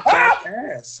wide back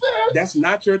ass. That's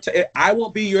not your. I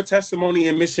won't be your testimony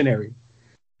in missionary.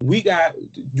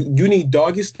 You need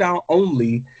doggy style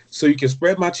only, so you can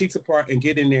spread my cheeks apart and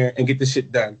get in there and get the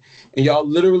shit done. And y'all,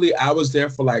 literally, I was there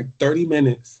for like 30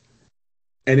 minutes,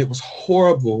 and it was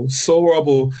horrible, so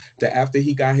horrible that after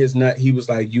he got his nut, he was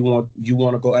like, "You want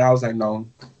to go?" And I was like, "No,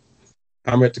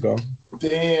 I'm ready to go."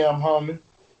 Damn, homie.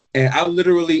 And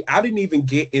I didn't even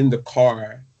get in the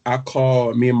car. I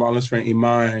called me and Marlon's friend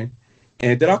Iman.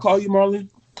 And did I call you, Marlon?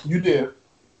 You did.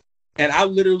 And I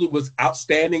literally was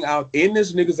standing out in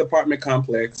this nigga's apartment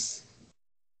complex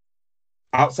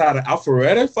outside of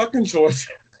Alpharetta, fucking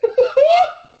Georgia,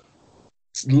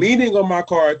 leaning on my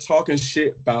car, talking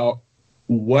shit about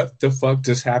what the fuck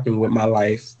just happened with my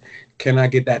life. Can I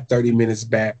get that 30 minutes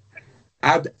back?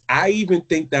 I even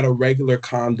think that a regular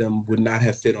condom would not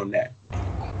have fit on that.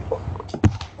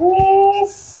 Oh,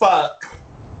 fuck.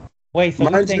 Wait, so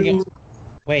mind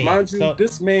you,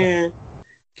 this man,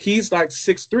 he's like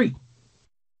 6'3".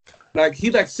 Like,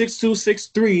 he's like 6'2",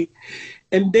 6'3".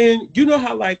 And then, you know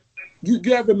how, like, you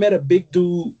ever met a big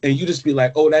dude and you just be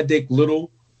like, oh, that dick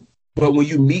little? But when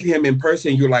you meet him in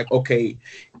person, you're like, okay,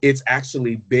 it's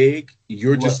actually big.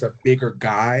 You're just a bigger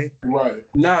guy. Right.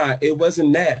 Nah, it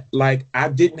wasn't that. Like, I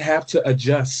didn't have to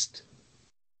adjust.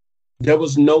 There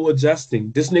was no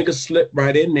adjusting. This nigga slipped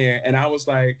right in there. And I was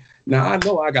like, now I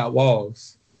know I got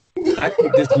walls. I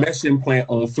keep this mesh implant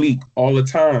on fleek all the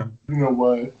time. You know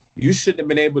what? You shouldn't have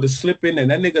been able to slip in,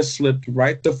 and that nigga slipped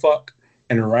right the fuck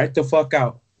and right the fuck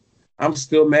out. I'm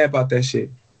still mad about that shit.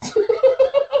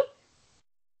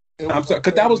 I'm sorry,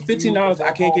 because that was $15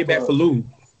 I can't get back for lube.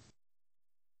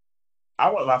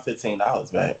 I want my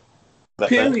 $15 back.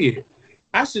 Period.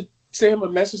 I should send him a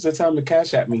message and tell him to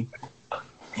cash at me.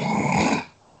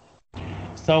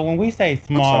 So when we say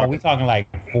small, we talking like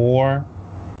four?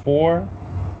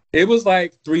 It was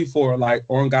like 3-4, like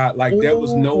on God, like there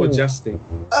was no adjusting.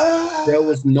 There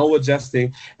was no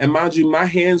adjusting. And mind you, my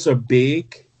hands are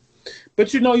big.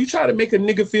 But you try to make a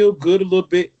nigga feel good a little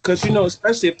bit, because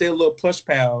especially if they're a little plush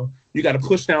pal, you got to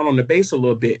push down on the base a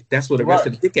little bit. That's where the rest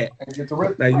of the dick at.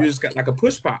 Like you just got like a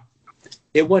push pop.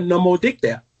 It wasn't no more dick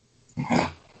there.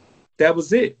 That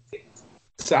was it.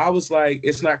 So I was like,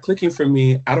 it's not clicking for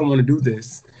me. I don't want to do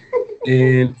this.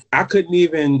 And I couldn't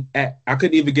even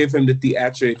give him the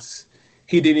theatrics.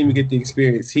 He didn't even get the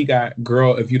experience. He got,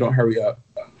 girl, if you don't hurry up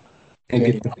and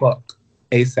get the fuck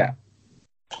ASAP.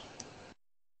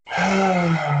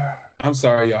 I'm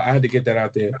sorry, y'all. I had to get that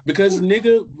out there because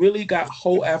nigga really got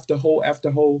hole after hole after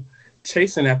hole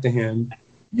chasing after him,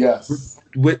 Yes.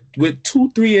 With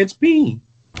 2-3 inch peen.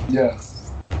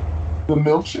 Yes. The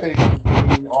milkshake is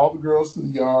bringing all the girls to the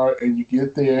yard, and you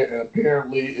get there, and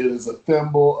apparently it is a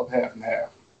thimble of half and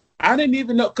half. I didn't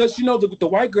even know, because the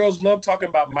white girls love talking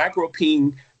about micro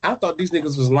peen. I thought these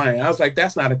niggas was lying. I was like,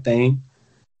 that's not a thing.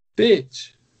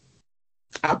 Bitch.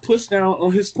 I pushed down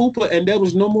on his fupa and there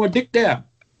was no more dick there.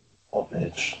 Oh,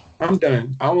 bitch. I'm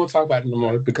done. I don't want to talk about it no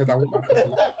more because I want my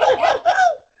fucking life.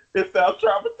 It sounds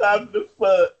traumatizing as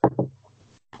fuck.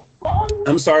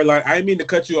 I'm sorry, like I didn't mean to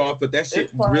cut you off, but that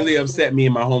shit really upset me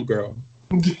and my homegirl.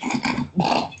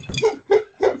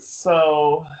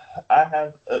 So I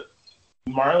have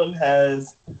Marlon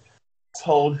has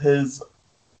told his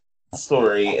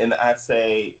story, and I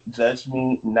say, judge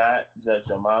me, not judge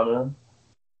your mama.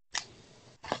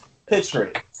 Picture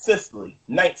it, Sicily,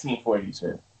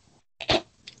 1942.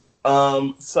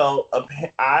 So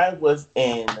I was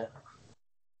in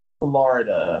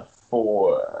Florida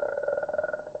for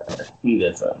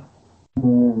hedonism.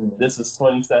 This is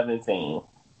 2017.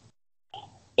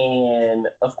 And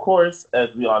of course,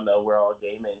 as we all know, we're all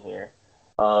gay men here.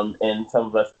 And some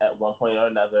of us at one point or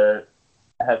another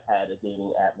have had a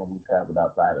dating app when we traveled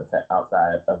outside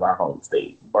of our home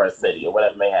state or city or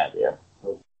whatever may have here.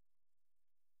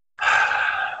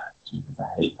 Jesus, I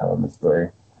hate telling this story.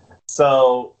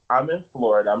 So I'm in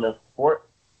Florida. I'm in Fort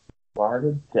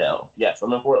Lauderdale. Yes,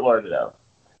 I'm in Fort Lauderdale.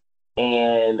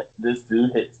 And this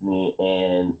dude hits me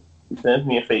and sends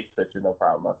me a face picture, no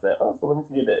problem. I said, oh, so let me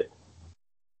see your dick.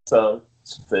 So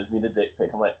she sends me the dick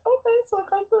pic. I'm like, okay, so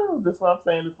come through. This is what I'm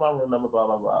saying. This is my room number, blah,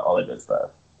 blah, blah, all that good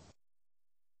stuff.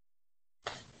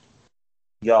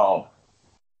 Y'all.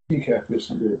 He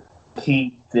catfished me.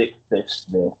 He dick fished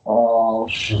me. Oh,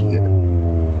 shit.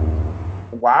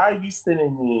 Why are you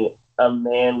sending me a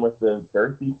man with a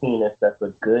girthy penis that's a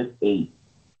good 8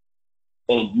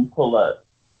 and you pull up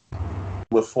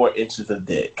with 4 inches of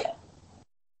dick?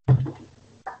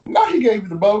 Now he gave you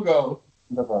the BOGO.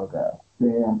 The BOGO.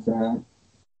 Damn, son.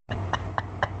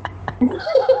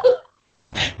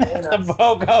 The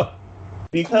BOGO.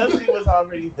 Because he was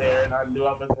already there and I knew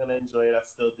I was going to enjoy it, I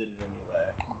still did it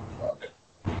anyway. Oh, fuck.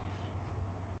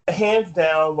 Hands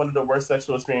down, one of the worst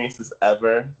sexual experiences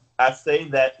ever. I say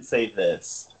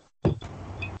this.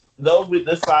 Though with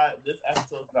this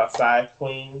episode is about size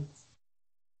queens,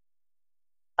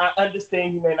 I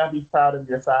understand you may not be proud of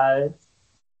your size,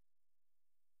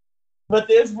 but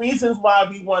there's reasons why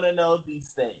we want to know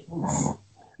these things.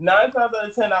 9 times out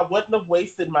of 10, I wouldn't have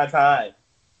wasted my time.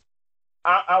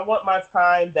 I want my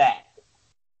time back.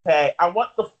 Okay, I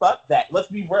want the fuck back. Let's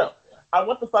be real. I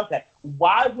want the fuck back.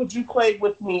 Why would you play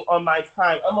with me on my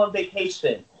time? I'm on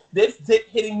vacation. This dick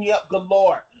hitting me up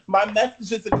galore. My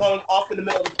messages are going off in the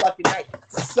middle of the fucking night.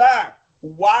 Sir,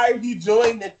 why are you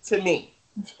doing this to me?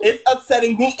 It's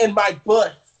upsetting me in my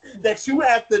butt that you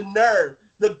have the nerve,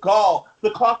 the gall,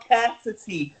 the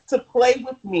caucasity to play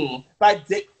with me by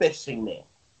dick fishing me.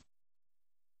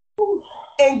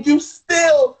 And you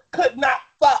still could not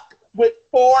fuck with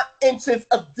 4 inches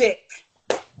of dick.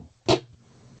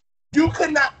 You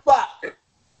could not fuck.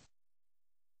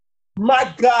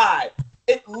 My God.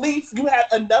 At least you had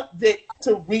enough dick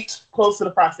to reach close to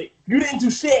the prostate. You didn't do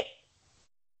shit.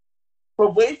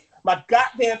 But waste my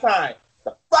goddamn time.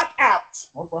 The fuck out.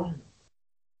 Okay.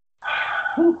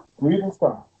 Breathing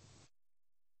stop.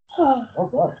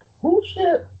 Okay. Oh,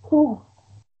 shit. Ooh.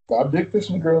 Stop dick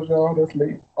fishing girls, y'all. That's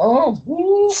late.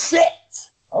 Shit.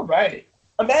 All right.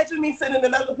 Imagine me sending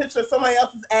another picture of somebody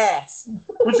else's ass.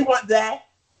 Would you want that?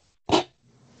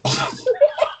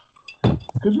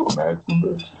 Could you imagine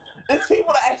this? There's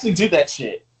people that actually do that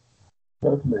shit.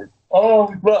 That's late.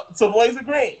 But so boys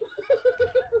agree.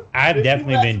 I've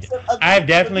definitely been dick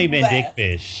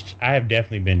fished. I have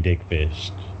definitely been dick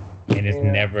fished, and it's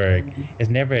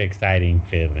never exciting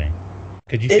feeling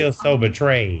because you feel so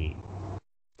betrayed.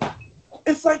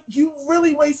 It's like you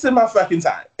really wasted my fucking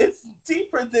time. It's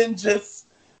deeper than just.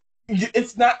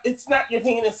 It's not your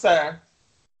penis, sir.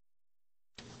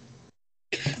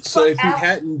 So if he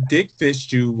hadn't dick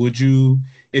fished you, would you?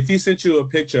 If he sent you a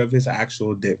picture of his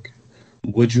actual dick,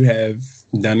 would you have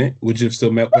done it? Would you have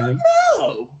still met with him?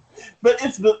 No, but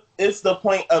it's the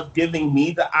point of giving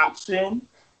me the option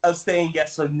of saying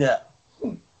yes or no.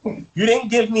 You didn't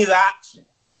give me the option.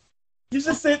 You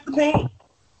just sent the ping.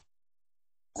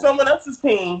 Someone else's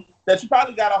ping that you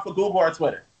probably got off of Google or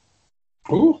Twitter.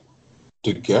 Ooh,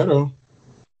 the ghetto.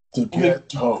 The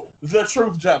ghetto. The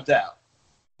truth jumped out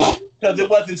because it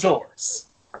wasn't yours.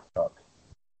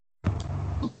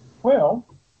 Well,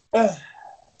 so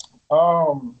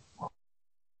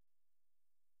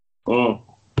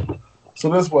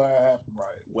this is what happened,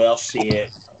 right? Well,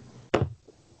 shit.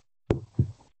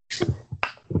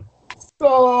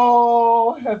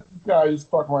 So had this guy he's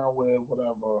fucking around with,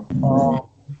 whatever.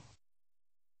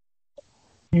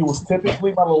 He was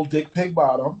typically my little dick pig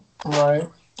bottom, right?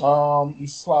 He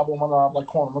slob on my knob like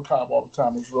corn on the cob all the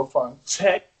time. It was real fun.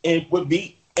 Check it would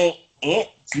be to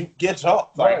get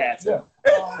off. Right, yeah.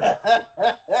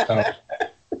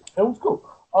 It was cool.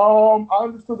 I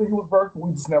understood that he was virgin.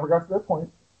 We just never got to that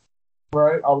point.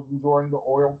 Right? I was enjoying the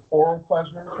oral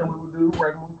pleasure that we would do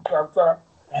randomly from time to time.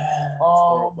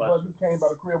 But he came by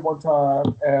the crib one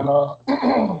time and oh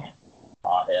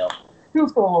hell. He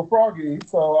was feeling a little froggy,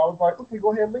 so I was like, okay,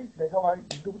 go ahead and leave. Nigga, like,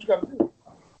 do what you gotta do.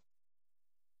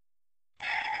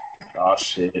 Oh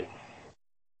shit.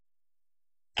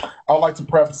 I would like to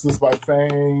preface this by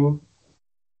saying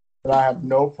that I have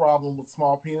no problem with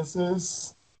small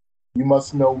penises. You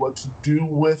must know what to do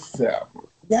with them.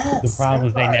 Yes. The problem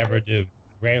is they never do.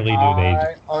 Rarely do they.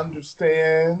 I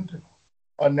understand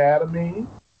anatomy.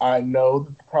 I know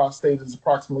that the prostate is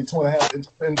approximately 2.5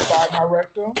 inches inside my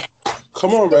rectum.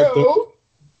 Come on, rectum.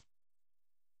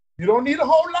 You don't need a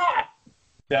whole lot.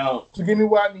 Don't. To get me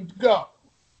where I need to go.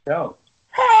 Don't.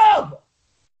 However,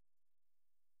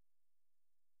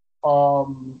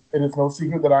 it is no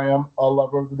secret that I am a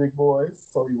lover of the big boys,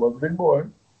 so he was a big boy.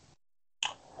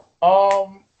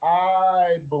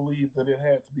 I believe that it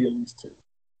had to be at least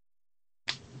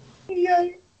 2.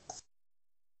 Yay.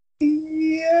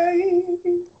 Yay.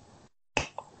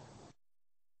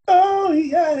 Oh,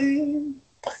 yay. And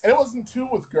it wasn't 2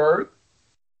 with girth.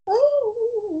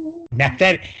 Oh. Not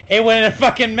that it wouldn't have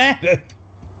fucking mattered.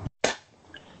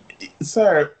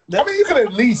 Sir, I mean, you could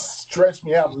at least stretch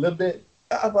me out a little bit.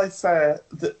 I'm like, sir,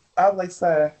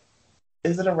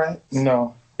 is it a rat?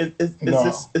 No. Is No.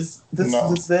 this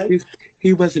No. it?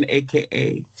 He was an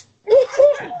AKA.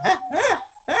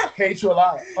 Hate you a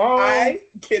lot. I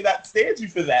cannot stand you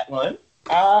for that one.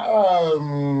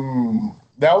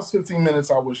 That was 15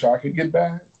 minutes I wish I could get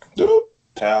back.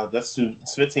 Child, that's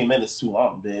 15 minutes too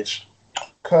long, bitch.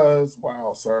 Cause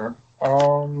wow, sir.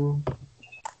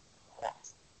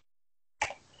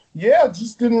 Yeah, it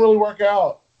just didn't really work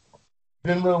out.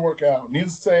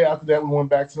 Needless to say, after that we went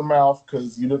back to the mouth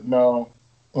because you didn't know.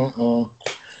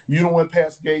 You done went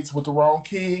past gates with the wrong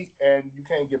key and you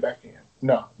can't get back in.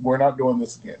 No, we're not doing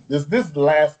this again. This is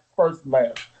the first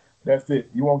last. That's it.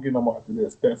 You won't get no more after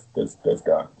this. That's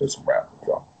gone. That's a wrap.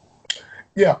 So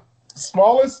yeah.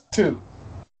 Smallest 2.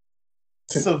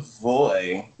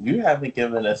 Savoy, you haven't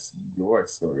given us your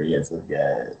story as of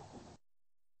yet.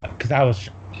 Because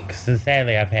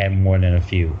sadly I've had more than a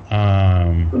few.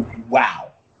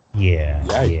 Wow. Yeah.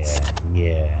 Yikes.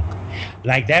 Yeah.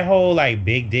 Like that whole like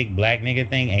big dick black nigga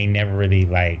thing ain't never really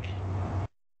like.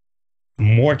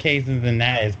 More cases than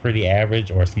that is pretty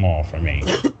average or small for me.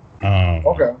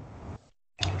 Okay.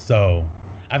 So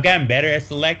I've gotten better at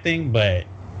selecting, but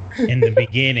in the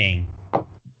beginning,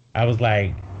 I was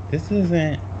like, this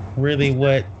isn't really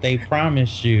what they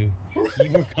promised you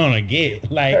were gonna get.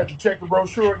 Like, had to check the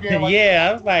brochure again. Yeah,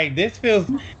 I was like, this feels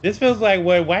like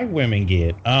what white women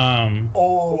get.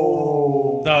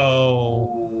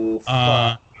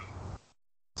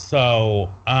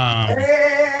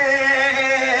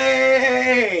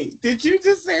 Hey, did you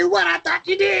just say what I thought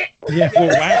you did? Yeah, for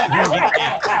white women.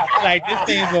 Like this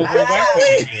thing is what white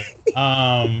women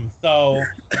get. So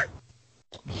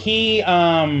he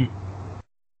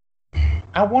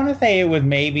I want to say it was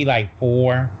maybe like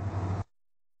 4.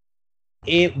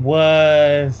 It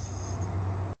was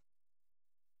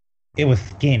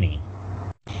skinny,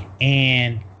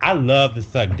 and I love to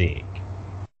suck dick.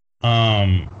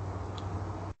 And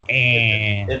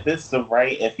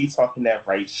if he's talking that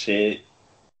right shit,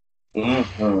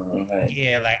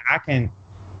 yeah, like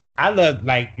I love,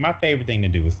 like, my favorite thing to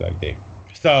do is suck dick.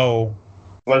 So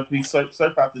let me surf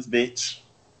out this bitch.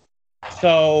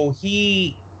 So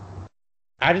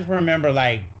I just remember,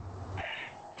 like,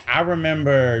 I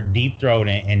remember deep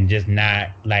throating and just not,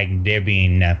 like, there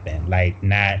being nothing, like,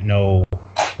 no,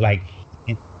 like,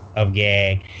 of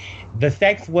gag. The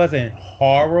sex wasn't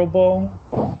horrible,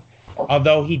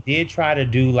 although he did try to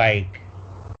do, like,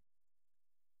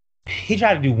 he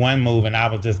tried to do one move, and I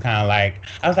was just kind of like,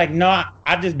 no,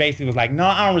 I just basically was like, no,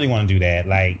 I don't really want to do that.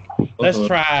 Like, let's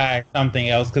try something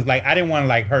else. Because, like, I didn't want to,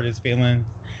 like, hurt his feelings.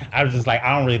 I was just like,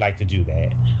 I don't really like to do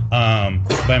that.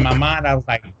 But in my mind, I was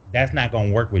like, that's not going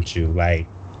to work with you. Like,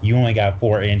 you only got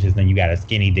 4 inches and you got a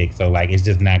skinny dick. So, like, it's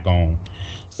just not going.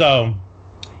 So,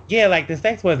 yeah, like, the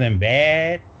sex wasn't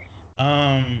bad.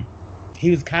 He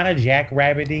was kind of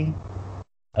jackrabbity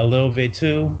a little bit,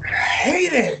 too. I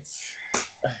hate it.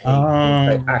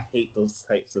 I hate those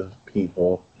types of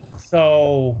people.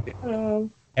 So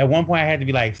At one point, I had to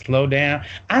be like, slow down.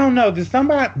 I don't know.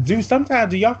 Sometimes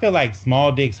do y'all feel like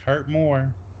small dicks hurt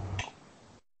more?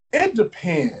 It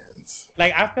depends.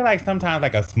 Like, I feel like sometimes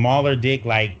like a smaller dick,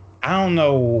 like, I don't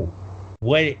know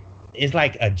what it's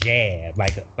like a jab,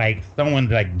 like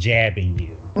someone's like jabbing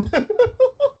you,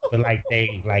 but like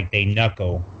they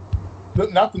knuckle,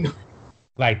 not the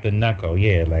like the knuckle,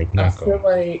 yeah, like knuckle. I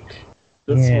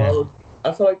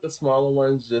feel like the smaller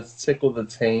ones just tickle the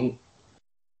taint.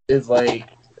 It's like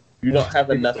you don't have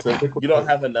enough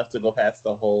to go past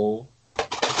the hole.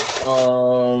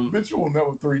 Bitch, you will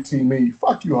never 3T me.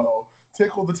 Fuck you, hoe.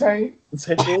 Tickle the taint.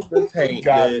 Tickle the taint,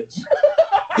 bitch.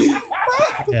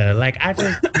 Yeah, like I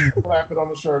just slap it on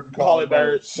the shirt and call it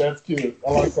birds. That's cute.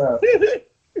 I like that.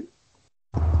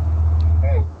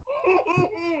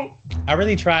 I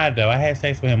really tried though. I had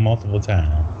sex with him multiple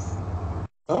times.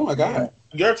 Oh my god,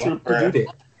 you're a trooper.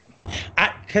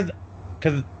 Cause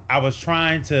I was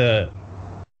trying to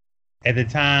at the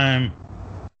time.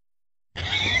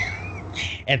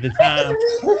 At the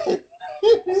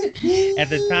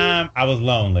time, I was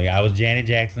lonely. I was Janet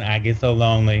Jackson. I get so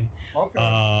lonely. Okay.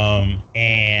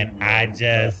 And I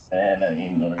just,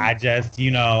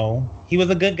 you know, he was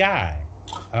a good guy.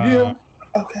 Yeah.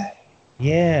 Okay.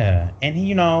 Yeah, and he,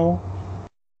 you know,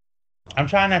 I'm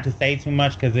trying not to say too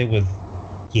much because it was,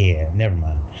 yeah, never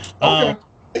mind. Okay.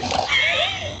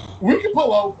 We can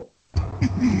pull over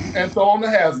and throw on the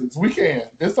hazards. We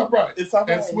can. It's all right. It's all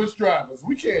right. And switch drivers.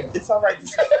 We can. It's all right.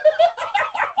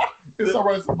 It's all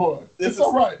right, boy. It's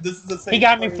all right. This is the same. He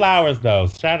got me flowers though.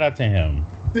 Shout out to him.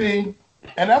 See,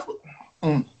 and that's what.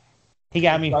 He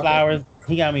got me flowers.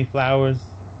 He got me flowers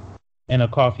and a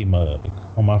coffee mug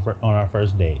on our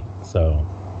first date. So.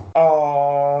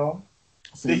 Aww.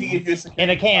 Did he give you a security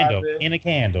and a candle? deposit? In a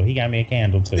candle. He got me a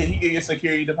candle too. Did he give you a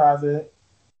security deposit?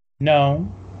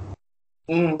 No.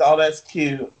 Oh, that's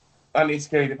cute. I need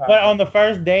security deposit. But on the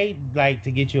first date, like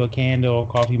to get you a candle,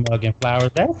 coffee mug, and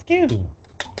flowers, that's cute.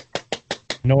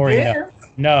 Norry,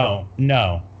 no.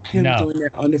 Him doing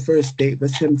that on the first date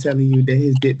was him telling you that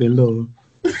his dick been low.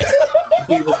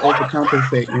 He was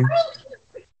overcompensating.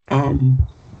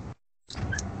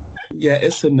 Yeah,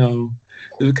 it's a no.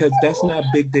 Because that's not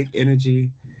big dick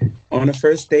energy. On the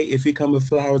first date, if you come with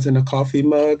flowers and a coffee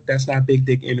mug, that's not big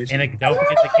dick energy. And don't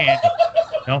forget the candle.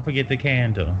 Don't forget the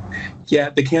candle. Yeah,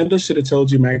 the candle should have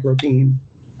told you microbeam.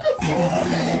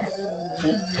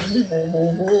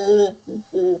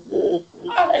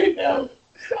 I know.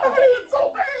 I hate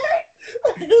so bad. I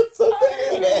hate so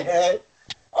bad.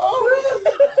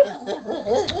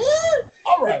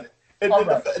 All right. And All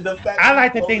then right. the fact I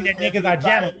like to think that niggas are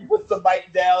gentlemen. Puts the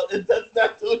mic down. It does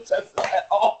not do it just at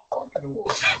all.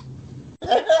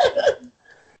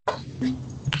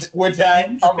 We're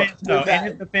done. In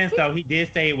his defense, though, he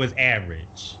did say it was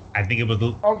average. I think it was.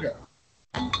 Okay.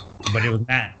 But it was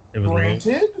not. It was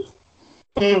granted.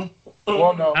 Well,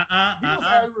 no. He was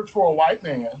average for a white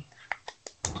man.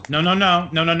 No.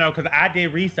 Because I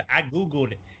did research. I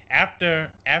googled it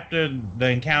after the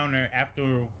encounter.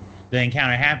 After the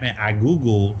encounter happened, I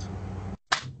googled,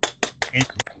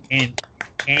 and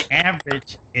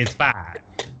average is 5.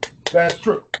 That's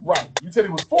true. Right. You said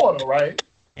it was 4 though, right?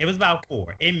 It was about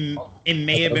 4. It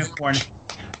may have been 4.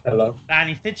 Hello.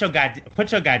 Donnie, put your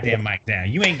goddamn mic down.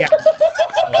 You ain't got.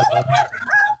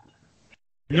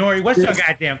 Norry, what's your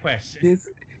goddamn question?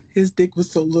 His dick was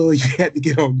so little you had to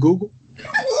get on Google.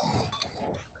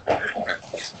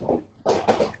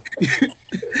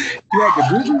 You had to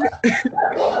Google it.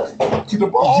 The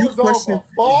ball is over.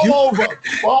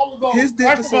 Ball is over. His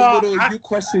dick was so little you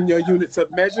question your units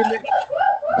of measurement.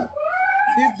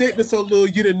 His dick was so little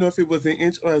you didn't know if it was an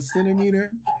inch or a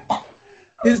centimeter.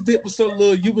 His dick was so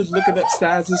little you was looking up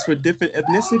sizes for different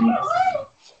ethnicities.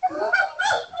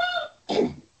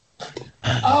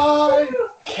 I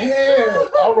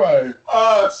can't. All right.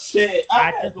 Oh shit!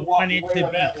 I just wanted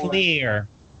to be clear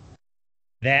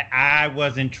that I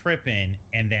wasn't tripping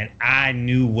and that I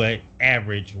knew what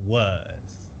average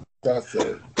was. That's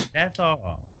it. That's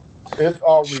all. It's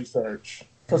all research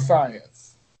for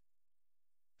science.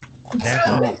 That's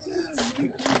all.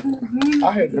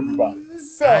 I hate everybody.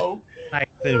 So I like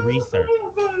the research.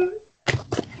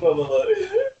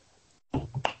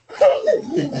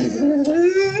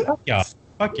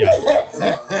 Fuck y'all.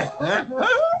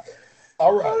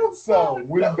 All right. So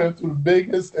we've been through the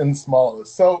biggest and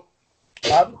smallest. So I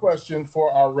have a question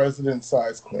for our resident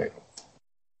size queen.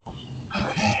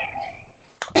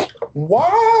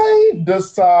 Why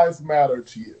does size matter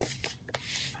to you?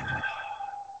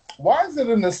 Why is it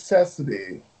a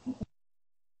necessity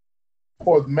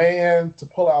for the man to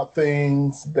pull out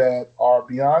things that are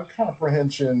beyond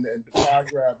comprehension and defy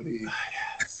gravity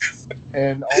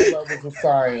and all levels of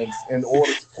science in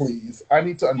order to please. I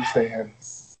need to understand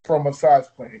from a size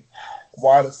point,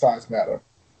 why does size matter?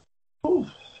 Ooh.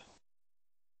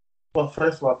 Well,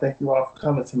 first of all, thank you all for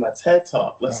coming to my TED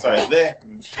Talk. Let's start there.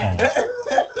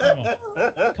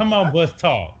 Come on, Bus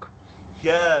Talk.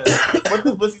 Yes. What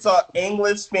does Bussy talk?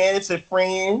 English, Spanish, and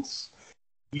French?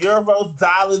 Euros,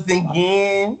 dollars, and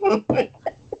yen?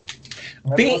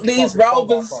 Beat these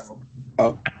Rovers.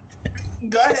 Oh.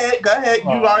 Go ahead. You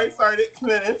already started.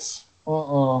 Finish.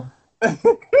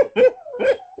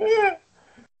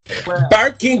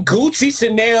 Birkin, Gucci,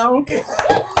 Chanel.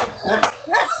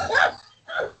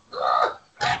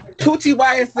 Gucci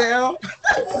YSL.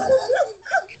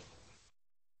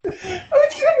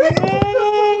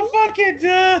 Oh, fucking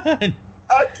done.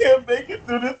 I can't make it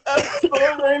through this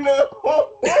episode right now.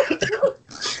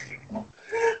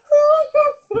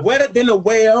 Wetter than a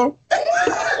whale.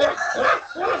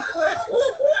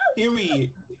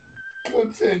 Period.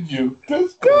 Continue.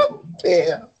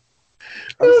 Damn.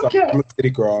 I'm sorry, I'm a city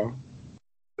girl.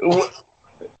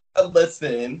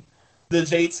 Listen, the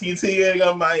JTT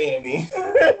of Miami.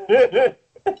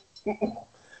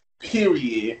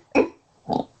 Period.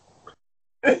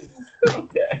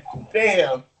 Okay.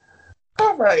 Damn.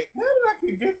 All right. How did I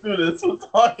can get through this with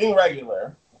talking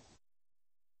regular?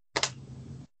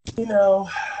 You know,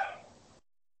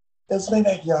 it's way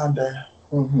back yonder.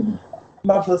 Mm-hmm.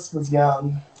 My puss was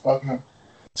young. Okay.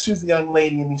 She was a young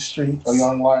lady in these streets. A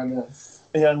young lioness.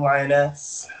 A young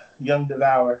lioness. Young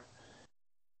devourer.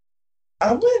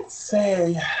 I wouldn't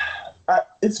say...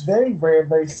 it's very rare,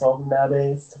 very seldom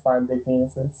nowadays to find big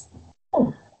penises.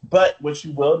 But what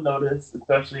you will notice,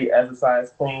 especially as a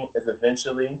size queen, is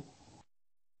eventually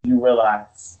you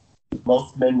realize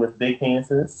most men with big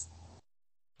penises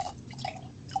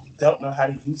don't know how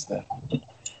to use them.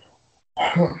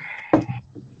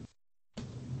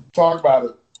 Talk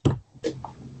about it.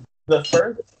 The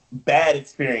first bad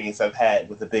experience I've had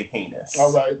with a big penis.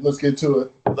 All right, let's get to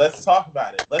it. Let's talk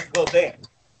about it. Let's go there.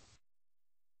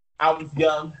 I was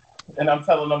young, and I'm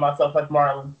telling on myself like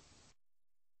Marlon.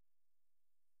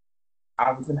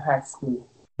 I was in high school,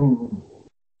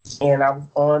 and I was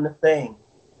on the thing.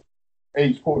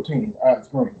 Age 14, eyes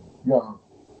green, young,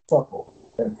 supple,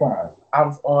 and fine. I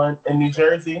was on in New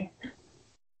Jersey.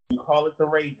 You call it the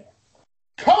Raven.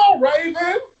 Come on,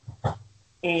 Raven!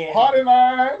 And Party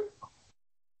line!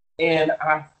 And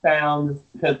I found,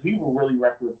 because we were really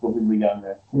reckless when we were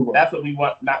younger. That's what we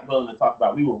were not willing to talk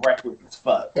about. We were reckless as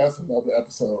fuck. That's another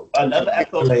episode. Another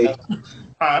episode.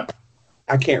 Huh?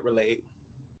 I can't relate.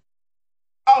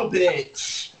 Oh,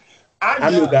 bitch. I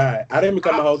knew God. I didn't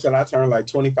become a hoe till I turned like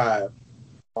 25.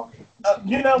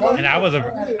 You know what? And I was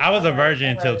a virgin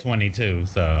until 22,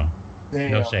 so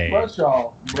damn. No shade. Bless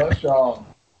y'all.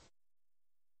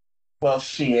 Well,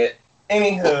 shit.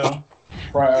 Anywho.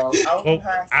 Proud. Well,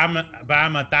 I'm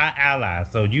a thought ally,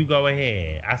 so you go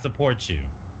ahead. I support you.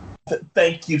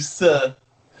 Thank you, sir.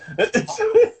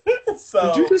 So,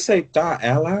 did you just say thought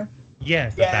ally?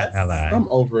 Yes, a thought ally. I'm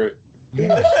over it.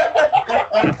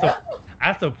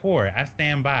 I support. I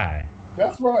stand by.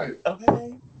 That's right.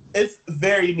 Okay. It's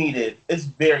very needed. It's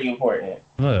very important.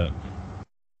 Look.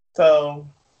 So,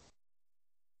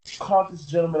 called this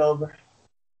gentleman over.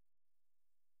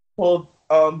 Pulled,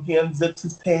 he unzipped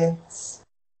his pants.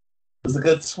 It was a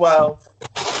good 12.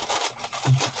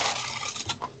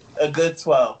 A good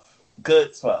 12.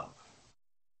 Good 12.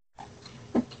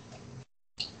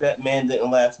 That man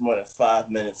didn't last more than 5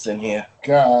 minutes in here.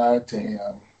 God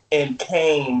damn. And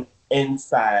came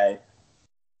inside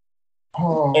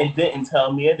and didn't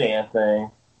tell me a damn thing.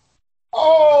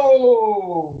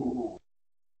 Oh!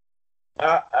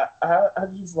 I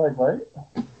just like, what?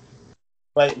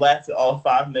 Like, lasted all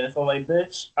 5 minutes. I'm like,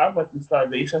 bitch, I went through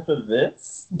starvation for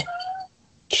this.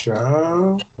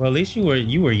 Child. Well, at least you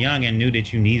were young and knew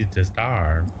that you needed to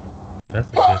starve.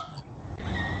 That's a good.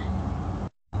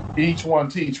 Each one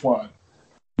teach one.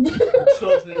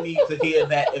 Children need to hear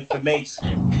that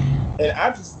information. And I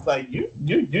just like, you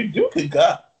could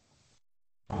go.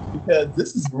 Because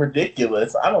this is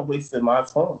ridiculous. I don't wasted my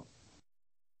time.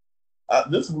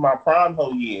 This is my prime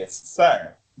hoe years,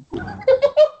 sir.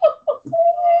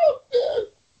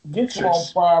 Get your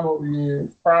prime hoe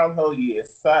years. Prime hoe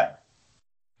years, sir.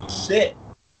 Shit.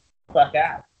 Fuck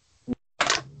out.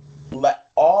 Like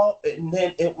and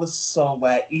then it was so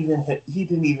whack. Even he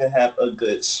didn't even have a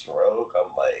good stroke.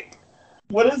 I'm like,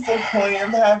 what is the point of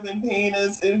having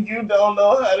penis if you don't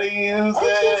know how to use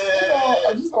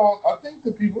it? I think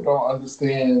that people don't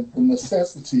understand the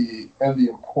necessity and the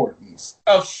importance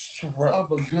of stroke.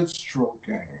 Of a good stroke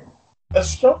game. A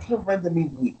stroke can render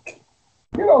me weak.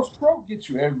 You know, stroke gets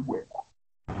you everywhere.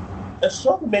 A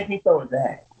shoulder make me throw it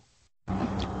back.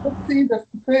 But see, that's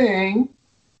the thing.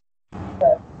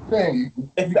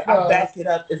 If I back it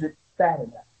up, is it fat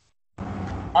enough?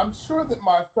 I'm sure that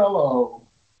my fellow,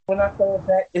 when I throw it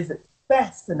back, is it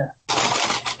fast enough?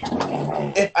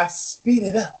 If I speed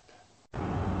it up,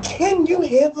 can you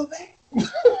handle that?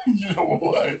 You know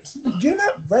what? You're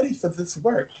not ready for this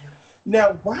work.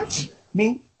 Now watch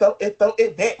me throw it back, throw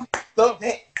it back, throw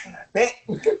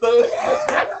it.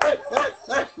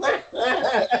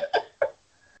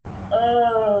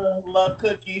 Love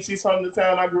Cookie. She's from the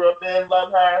town I grew up in.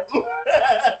 Love her.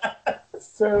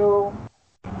 So,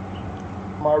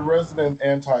 my resident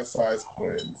anti-size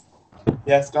twins.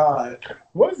 Yes, God.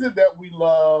 What is it that we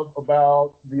love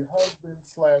about the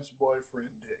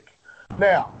husband/boyfriend dick?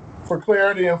 Now, for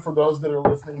clarity and for those that are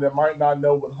listening that might not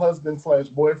know what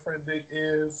husband/boyfriend dick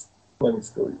is, let me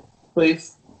school you.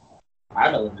 Please.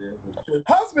 I know what it is.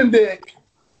 Husband dick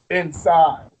in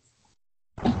size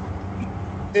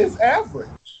is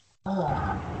average.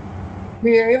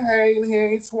 He ain't hanging, he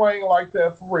ain't swinging like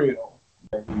that for real.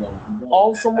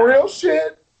 On some real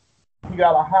shit, he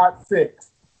got a hot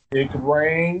 6. It could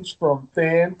range from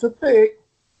thin to thick.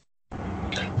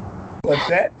 But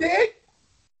that dick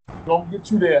gonna get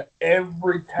you there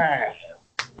every time.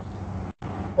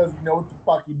 Because you know what the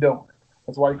fuck you doing.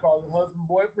 That's why you call it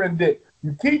husband-boyfriend dick.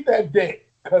 You keep that dick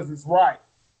because it's right.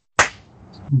 Keep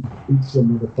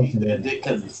that dick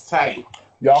because it's tight.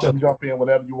 Y'all can jump in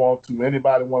whenever you want to.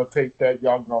 Anybody want to take that,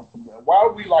 y'all jump from there. Why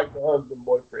do we like the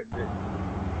husband-boyfriend dick?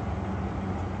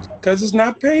 Because it's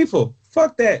not painful.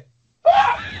 Fuck that.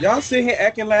 Y'all sit here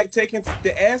acting like taking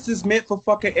the ass is meant for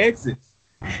fucking exits.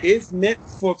 It's meant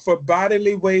for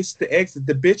bodily waste to exit.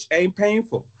 The bitch ain't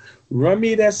painful. Run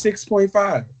me that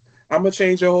 6.5. I'm going to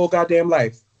change your whole goddamn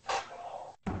life.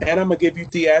 And I'm going to give you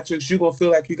theatrics. You're going to feel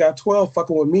like you got 12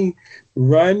 fucking with me.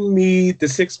 Run me the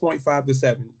 6.5 to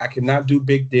 7. I cannot do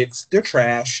big dicks. They're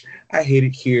trash. I hate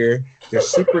it here. They're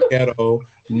super ghetto.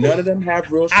 None of them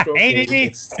have real stroking.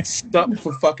 It's stuck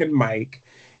for fucking Mike.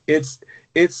 It's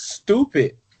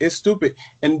stupid. It's stupid.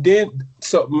 And then,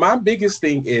 so my biggest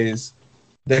thing is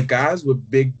the guys with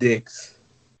big dicks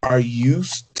are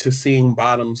used to seeing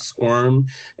bottoms squirm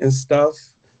and stuff.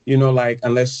 You know, like,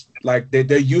 unless, like,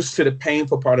 they're used to the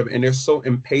painful part of it, and they're so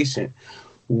impatient.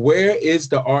 Where is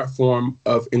the art form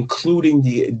of including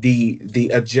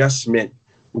the adjustment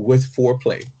with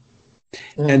foreplay?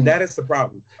 And that is the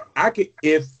problem. I could,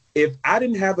 if I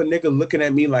didn't have a nigga looking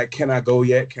at me like, can I go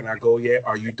yet? Can I go yet?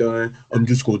 Are you done? I'm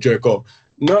just gonna jerk off.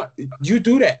 No, you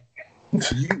do that.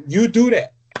 You do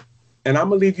that. And I'm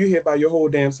gonna leave you here by your whole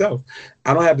damn self.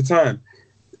 I don't have the time.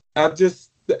 I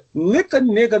just lick a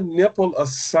nigga nipple or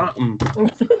something.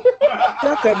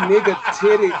 Suck a nigga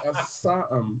titty or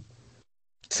something.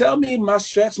 Tell me my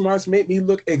stretch marks make me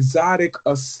look exotic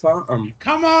or something.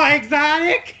 Come on,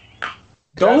 exotic.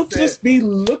 Don't just be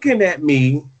looking at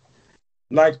me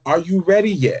like, are you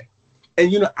ready yet? And,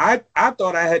 you know, I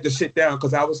thought I had to sit down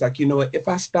because I was like, you know what? If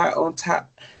I start on top,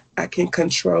 I can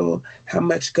control how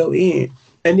much go in.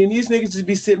 And then these niggas just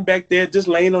be sitting back there, just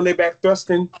laying on their back,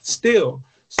 thrusting still.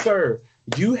 Sir,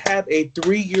 you have a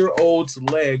 3-year-old's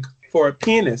leg for a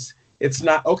penis. It's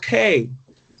not okay.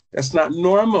 That's not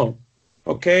normal.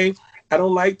 Okay? I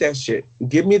don't like that shit.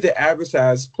 Give me the average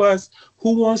size. Plus,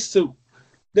 who wants to...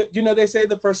 You know, they say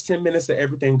the first 10 minutes of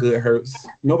everything good hurts.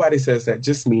 Nobody says that,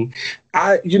 just me.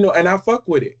 And I fuck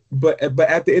with it. But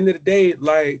at the end of the day,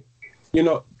 like, you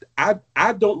know, I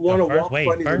don't want to walk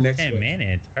funny the next 10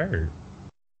 minutes hurt.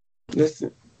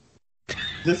 Listen.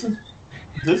 This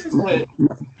is when...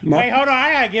 Wait, hold on.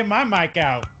 I gotta get my mic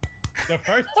out. The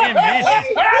first 10 minutes.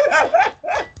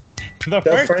 The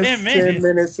first 10 minutes. 10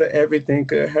 minutes of everything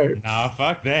could hurt. Nah,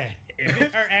 fuck that. If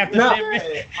it hurt after 10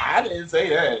 minutes. I didn't say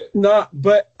that. No,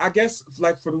 but I guess,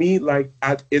 like, for me, like,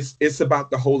 it's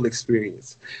about the whole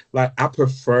experience. Like, I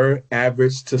prefer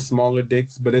average to smaller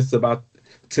dicks, but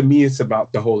to me, it's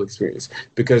about the whole experience.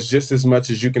 Because just as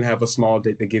much as you can have a small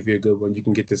dick to give you a good one, you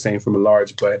can get the same from a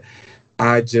large. But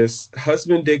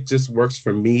husband dick just works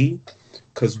for me.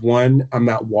 Because 1, I'm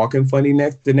not walking funny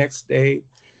the next day.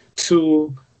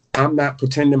 2, I'm not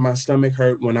pretending my stomach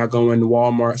hurt when I go into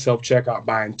Walmart self-checkout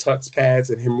buying Tux pads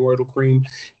and hemorrhoidal cream.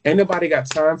 Ain't nobody got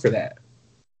time for that.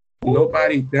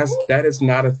 Nobody, that is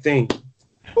not a thing.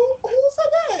 Who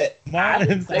said that? I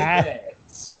didn't say that.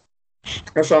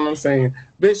 That's all I'm saying.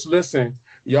 Bitch, listen,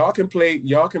 y'all can play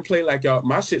like y'all.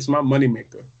 My shit's my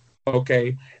moneymaker.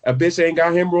 Okay? A bitch ain't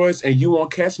got hemorrhoids and you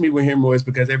won't catch me with hemorrhoids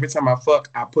because every time I fuck,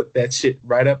 I put that shit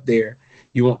right up there.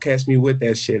 You won't catch me with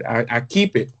that shit. I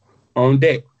keep it on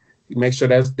deck. Make sure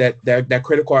that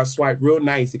credit card swipe real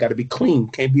nice. It got to be clean.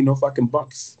 Can't be no fucking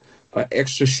bumps.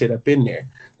 extra shit up in there.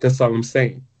 That's all I'm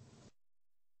saying.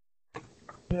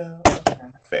 Yeah, okay.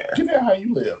 Fair. You know how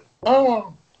you live.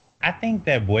 I think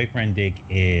that boyfriend dick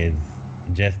is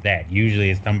just that. Usually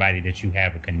it's somebody that you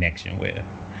have a connection with.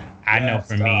 I know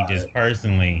for me, just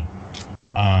personally,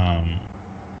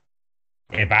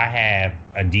 if I have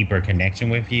a deeper connection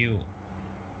with you,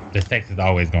 the sex is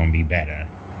always going to be better.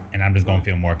 And I'm just going to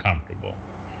feel more comfortable.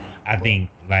 I think,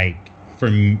 like, for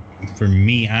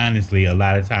me, honestly, a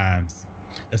lot of times,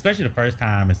 especially the first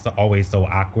time, it's always so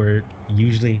awkward,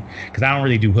 usually, because I don't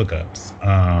really do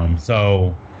hookups.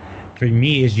 So for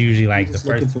me, it's usually like the first.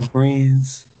 Looking for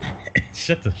friends.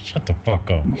 Shut the fuck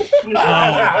up. You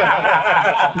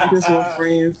just want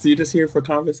friends. You just here for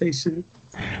conversation.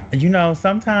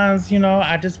 Sometimes,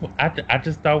 I just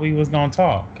thought we was gonna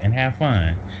talk and have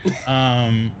fun.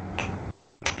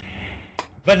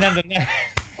 But nonetheless,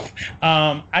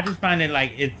 I just find it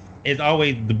like it's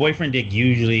always the boyfriend dick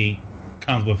usually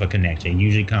comes with a connection.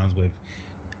 Usually comes with,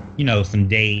 some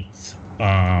dates.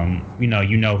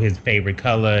 His favorite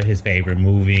color, his favorite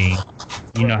movie.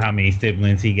 You know how many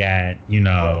siblings he got. He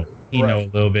know a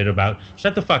little bit about.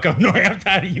 Shut the fuck up, Norry. I'm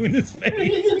tired of you in this face.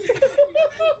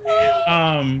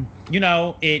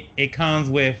 It comes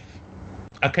with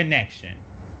a connection,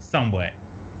 somewhat.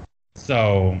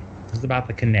 So it's about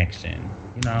the connection,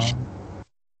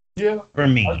 Yeah. For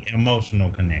me,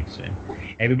 emotional connection.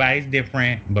 Everybody's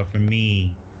different, but for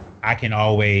me, I can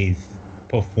always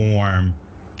perform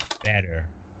better,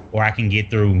 or I can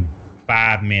get through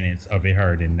 5 minutes of it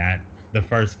hurting, not the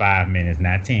first 5 minutes,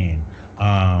 not 10.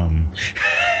 I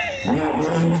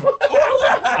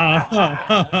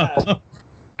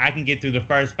can get through the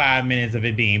first 5 minutes of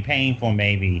it being painful,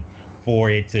 maybe,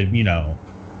 for it to,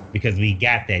 because we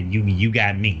got that. You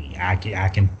got me. I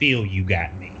can feel you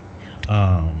got me.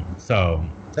 So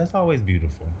that's always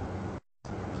beautiful.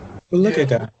 Well, look at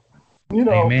that.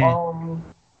 Amen.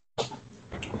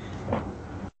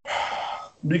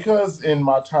 Because in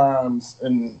my times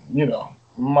and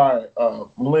my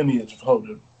lineage of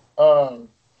Hoden,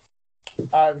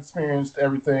 I've experienced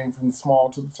everything from the small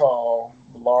to the tall,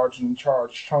 the large and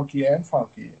charged, chunky and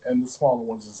funky, and the smaller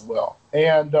ones as well.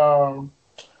 And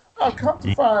I've come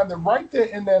to find that right there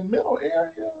in that middle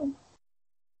area,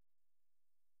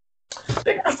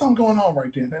 they got something going on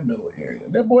right there in that middle area.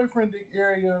 That boyfriend dick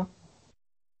area,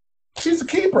 she's a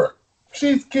keeper.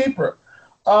 She's a keeper.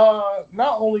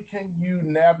 Not only can you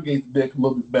navigate the dick a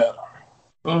little bit better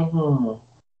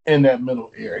in that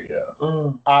middle area,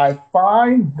 I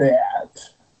find that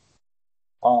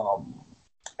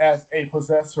as a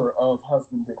possessor of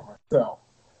husband dick myself,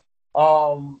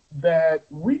 that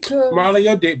we could... Marla,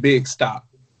 your dick big. Stop.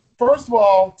 First of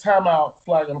all, time out,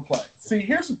 flag on the play. See,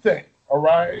 here's the thing, all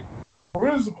right?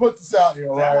 We're just going to put this out here,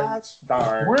 all right?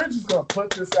 We're just going to put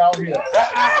this out here.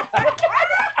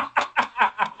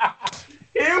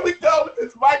 Here we go with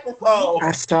this microphone.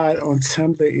 I started on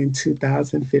Tumblr in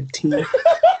 2015.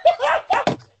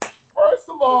 First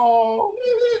of all,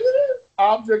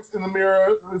 objects in the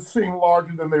mirror seem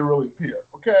larger than they really appear.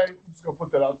 Okay? I'm just going to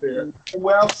put that out there.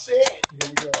 Well, shit.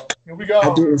 Here we go.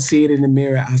 I didn't see it in the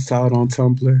mirror. I saw it on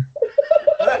Tumblr.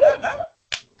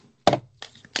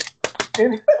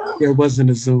 There wasn't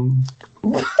a Zoom.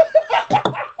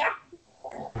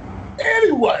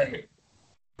 Anyway.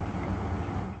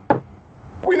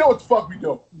 We know what the fuck we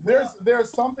do.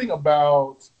 There's something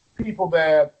about people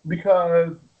that,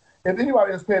 because if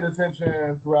anybody has paid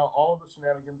attention throughout all of the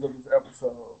shenanigans of this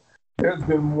episode, there's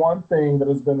been one thing that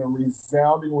has been a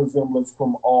resounding resemblance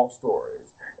from all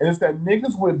stories. And it's that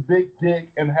niggas with big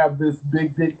dick and have this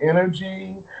big dick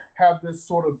energy have this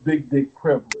sort of big dick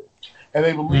privilege. And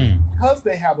they believe because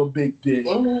they have a big dick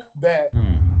that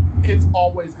it's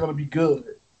always going to be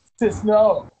good. Sis,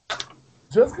 no.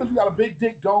 Just because you got a big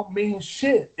dick don't mean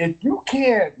shit. If you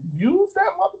can't use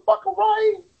that motherfucker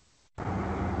right,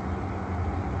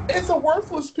 it's a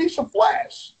worthless piece of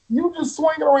flesh. You just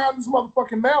swinging around this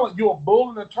motherfucking mallet, you're a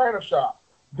bull in a china shop.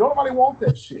 Don't nobody want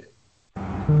that shit.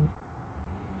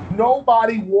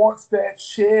 Nobody wants that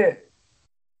shit.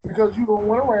 Because you don't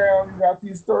went around, you got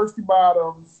these thirsty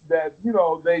bottoms that,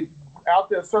 they out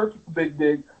there searching for big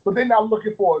dick, but they're not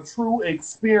looking for a true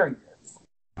experience.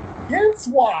 Hence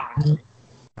why.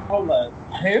 Hold on.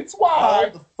 Hence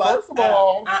why, first of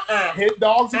all, hit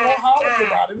dogs and won't holler at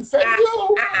them. I didn't say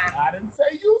you. I didn't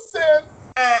say you, sis.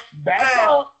 Back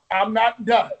up. I'm not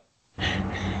done.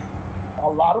 A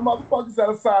lot of motherfuckers that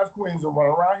are size queens are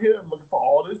running around here looking for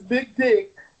all this big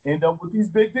dick, end up with these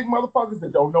big dick motherfuckers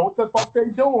that don't know what the fuck they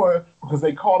doing because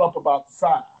they caught up about the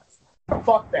size.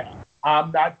 Fuck that.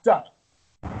 I'm not done.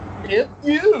 If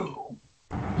you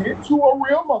get to a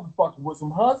real motherfucker with some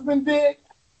husband dick,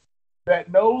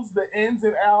 that knows the ins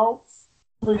and outs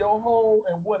to your hole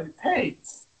and what it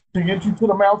takes to get you to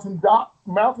the mountaintop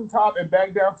and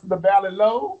back down to the valley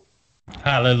low.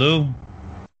 Hallelujah.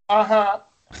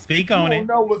 Speak on you it. don't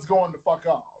know what's going to fuck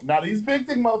on. Now, these big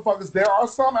dick motherfuckers, there are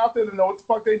some out there that know what the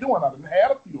fuck they doing. I've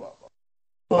had a few of them.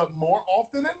 But more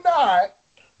often than not,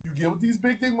 you get with these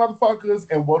big dick motherfuckers,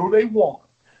 and what do they want?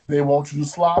 They want you to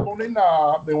slob on their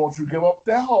knob. They want you to give up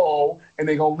that hole, and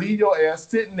they're going to leave your ass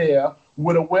sitting there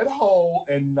with a wet hole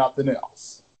and nothing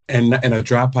else. And a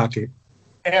dry pocket.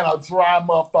 And a dry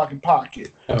motherfucking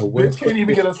pocket. Bitch can't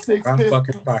even get a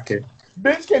pocket.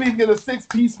 Bitch can't even get a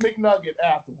 6-piece McNugget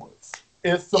afterwards.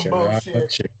 It's some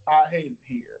bullshit. I hate it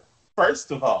here.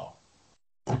 First of all,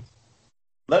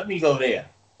 let me go there.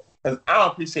 Because I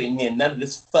don't appreciate none of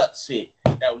this fuck shit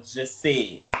that was just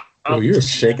said. Oh, you're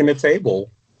shaking the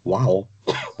table. Wow.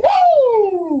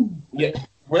 Woo! Yeah,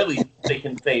 really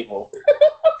shaking the table.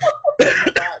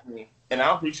 And I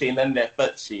don't appreciate none of that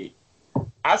fuck shit.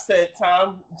 I said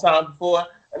time before,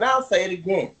 and I'll say it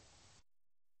again.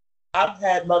 I've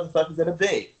had motherfuckers that are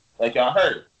big, like y'all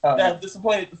heard, that have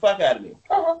disappointed the fuck out of me.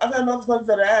 I've had motherfuckers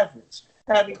that are average,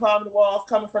 have me climbing the walls,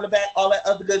 coming from the back, all that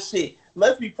other good shit.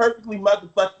 Let's be perfectly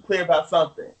motherfucking clear about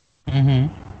something.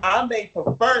 Mm-hmm. I may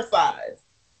prefer size.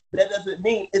 That doesn't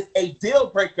mean it's a deal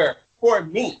breaker for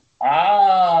me.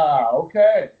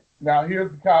 Okay. Now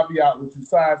here's the caveat with your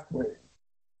size queen.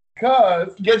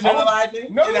 Because you're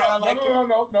generalizing. No,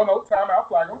 time out,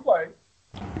 flag on play.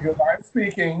 Because I'm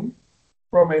speaking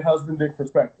from a husband dick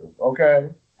perspective, okay?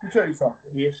 Let me tell you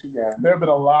something. Yes, you got. There have been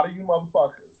a lot of you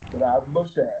motherfuckers that I've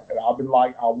looked at, and I've been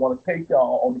like, I want to take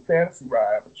y'all on the fantasy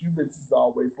ride, but you bitches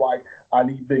always like, I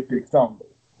need big dicks only.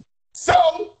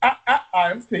 So,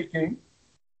 I'm speaking,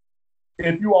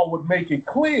 if you all would make it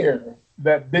clear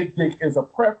that big dick is a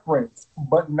preference,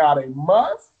 but not a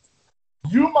must,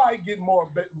 you might get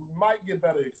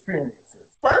better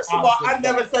experiences. First of all, I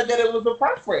never said that it was a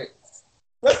preference.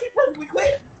 Let's be perfectly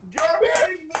clear. You're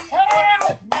marrying me.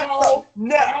 No.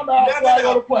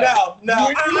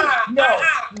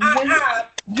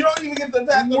 You don't even get the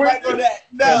tap the mic on that.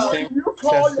 No.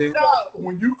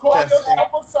 When you call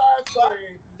yourself a size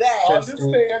queen,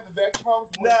 understand that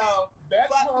comes with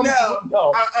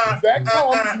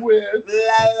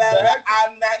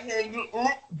I'm not hearing you.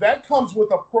 That comes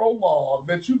with a prologue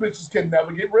that you bitches can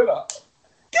never get rid of.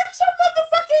 Get your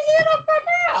motherfucking head up right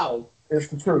now. It's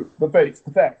the truth, the facts,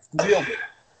 the deal with it.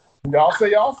 When y'all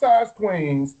say y'all size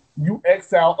queens, you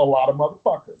X out a lot of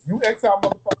motherfuckers. You X out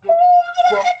motherfuckers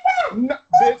from...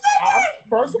 bitch,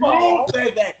 first of all... Who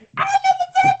said that? I never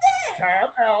said that!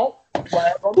 Time out.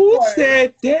 Who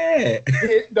said that?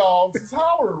 Hit dogs is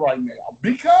hollering right now.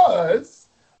 Because...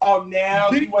 Oh, now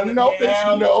you want to know?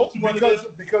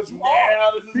 Because you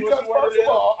are. Because first of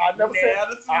all, I never said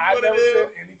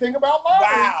anything about Lonnie.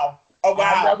 Wow. Oh,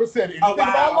 wow. I never said anything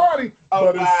about Lonnie.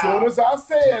 But as soon as I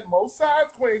said most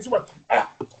size queens, you went,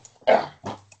 and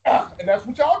that's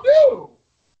what y'all do.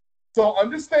 So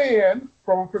understand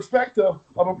from a perspective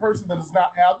of a person that does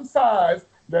not have the size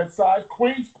that size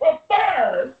queens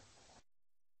prefer.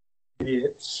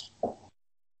 Bitch.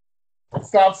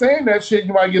 Stop saying that shit,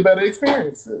 you might get better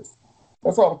experiences.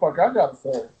 That's all the fuck I gotta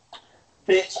say.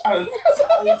 Bitch,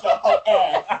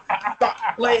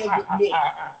 stop playing with me.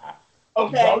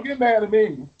 Okay? Don't get mad at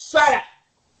me. Shut up.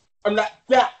 I'm not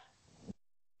that.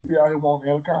 You out here wanting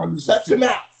anacondas. Shut your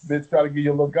mouth. Bitch, try to give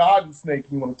you a little garden snake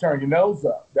and you want to turn your nose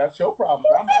up. That's your problem.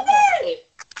 I'm not.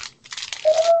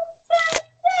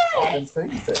 I didn't say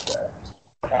you said that.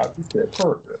 I just said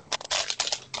perfect.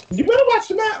 You better watch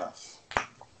your mouth.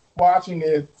 Watching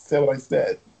it said what I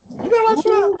said. You better watch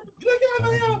your mouth. You don't get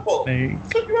my apple.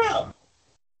 Check your mouth.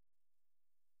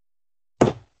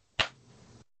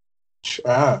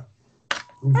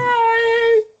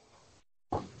 Hi.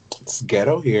 It's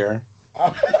ghetto here.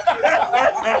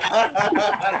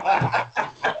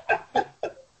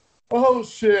 Oh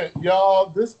shit,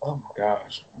 y'all! Oh my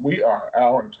gosh, we are an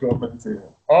hour and 12 minutes in.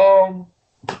 I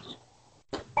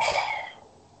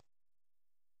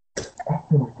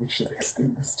feel like we should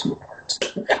extend this to a part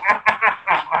 2.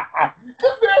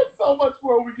 There's so much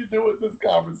more we can do with this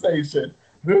conversation.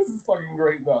 This is fucking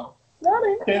great though.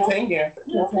 Continue.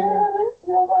 You're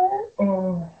a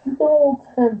little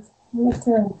tense.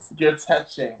 You're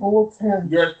touching. A little tense.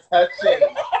 You're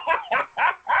touching.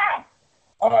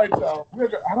 All right, y'all.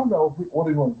 I don't know. What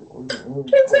do you want to do?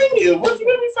 Continue. What you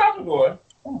gonna be stopping for?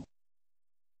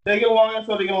 They get a long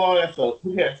episode. Who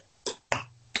cares?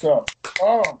 So,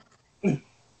 what do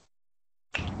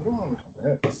I want to come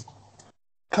next?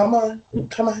 Come on.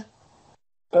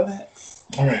 Go ahead.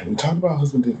 All right, we talked about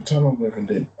husband dick. We talked about boyfriend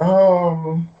dick.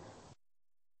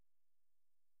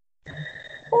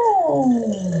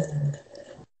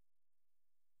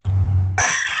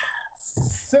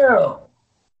 So,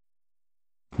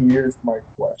 here's my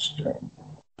question.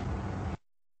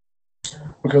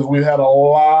 Because we've had a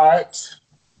lot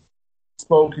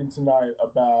spoken tonight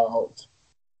about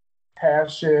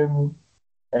passion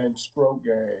and stroke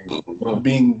game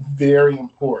being very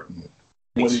important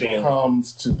when it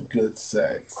comes to good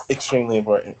sex. Extremely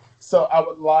important. So I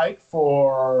would like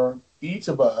for each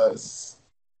of us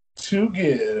to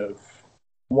give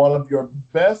one of your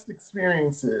best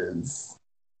experiences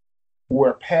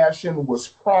where passion was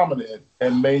prominent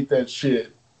and made that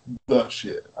shit the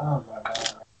shit. Oh my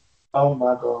God. Oh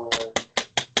my God.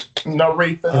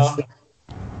 Narita.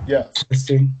 Yes.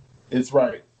 It's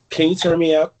right. Can you turn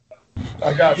me up?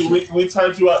 I got you. We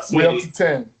turned you up, sweetie. We up to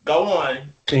 10. Go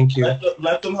on. Thank you.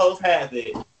 Let them hoes have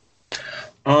it.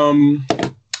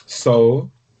 So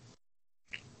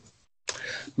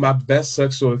my best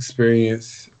sexual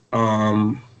experience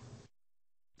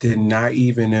did not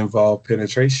even involve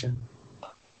penetration.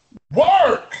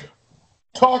 Work!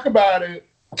 Talk about it.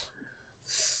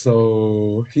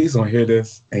 So he's gonna hear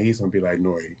this and he's gonna be like,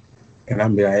 Norry. And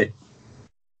I'm be like,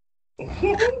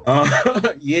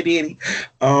 yeah, daddy.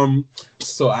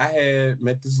 So I had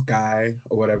met this guy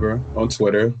or whatever on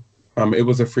Twitter. It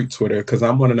was a freak Twitter because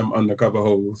I'm one of them undercover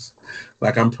hoes.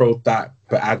 Like I'm pro thought,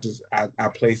 but I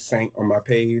play Saint on my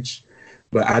page,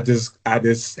 but I just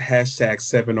hashtag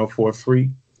 704 freak,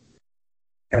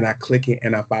 and I click it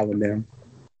and I follow them,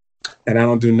 and I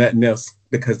don't do nothing else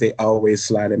because they always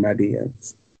slide in my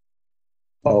DMs.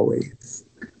 Always.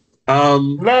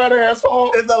 Blood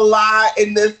asshole. There's a lie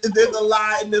in this. There's a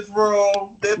lie in this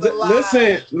room. There's a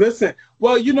lie. Listen.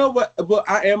 Well, you know what? Well,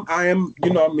 I am.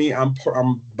 You know me. I'm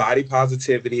body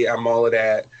positivity. I'm all of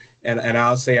that. And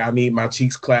I'll say I need my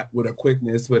cheeks clapped with a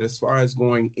quickness. But as far as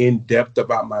going in depth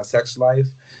about my sex life,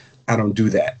 I don't do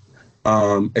that.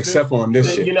 Except for on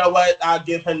this shit. You know what? I'll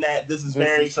give him that. This is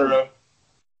very true.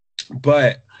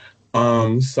 But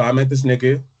so I met this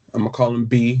nigga. I'm gonna call him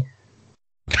B.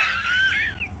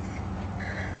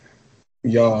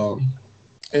 Y'all,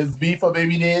 is B for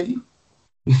baby daddy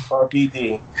or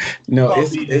BD? No,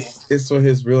 it's for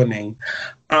his real name.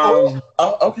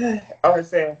 Okay, all right,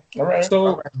 fair. All right.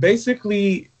 So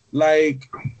basically, like,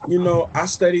 you know, I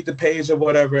studied the page or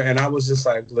whatever, and I was just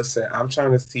like, listen, I'm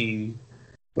trying to see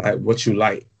like what you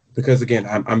like, because again,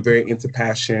 I'm very into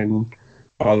passion,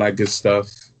 all that good stuff.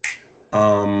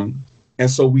 And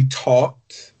so we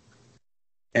talked.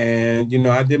 And, you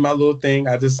know, I did my little thing.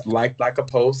 I just liked like a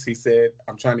post. He said,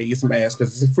 I'm trying to eat some ass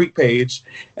because it's a freak page.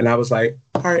 And I was like,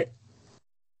 all right.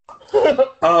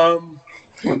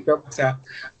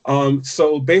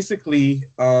 So basically,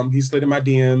 he slid in my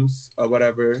DMs or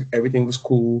whatever. Everything was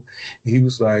cool. He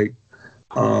was like,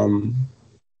 you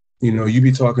know, you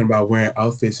be talking about wearing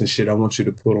outfits and shit. I want you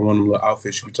to put on one of the little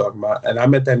outfits you be talking about. And I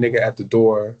met that nigga at the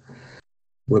door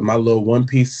with my little one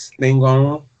piece thing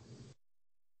on.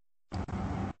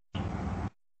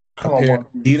 A pair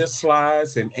of Adidas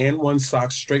slides and one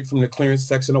sock straight from the clearance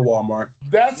section of Walmart.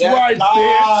 That's right,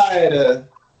 bitch.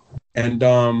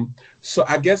 And so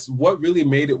I guess what really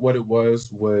made it what it was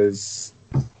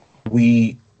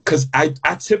because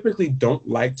I typically don't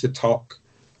like to talk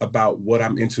about what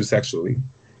I'm into sexually,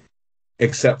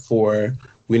 except for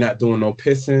we're not doing no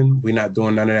pissing, we're not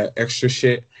doing none of that extra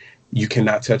shit. You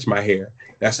cannot touch my hair.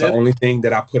 That's the only thing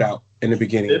that I put out in the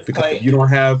beginning, because if you don't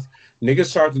have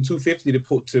niggas charging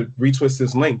 $250 to retwist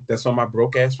this link that's on my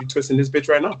broke ass retwisting this bitch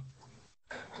right now.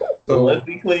 So let's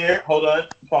be clear. Hold on.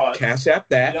 Pause. Cash app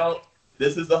that.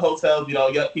 This is the hotel. You know,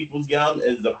 young people's young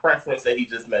is the preference that he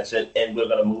just mentioned, and we're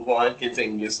gonna move on.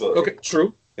 Continue your story. Okay,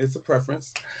 true. It's a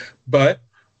preference, but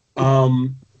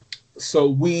so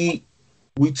we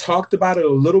talked about it a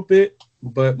little bit,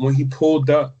 but when he pulled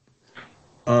up,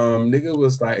 nigga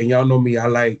was like, and y'all know me, I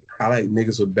like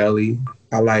niggas with belly.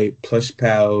 I like plush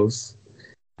pals.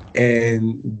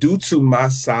 And due to my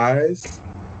size,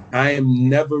 I am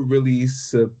never really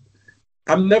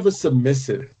I'm never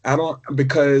submissive.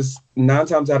 Because 9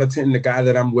 times out of 10, the guy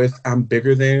that I'm with, I'm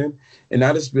bigger than. And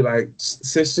I just be like,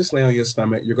 sis, just lay on your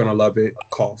stomach. You're going to love it.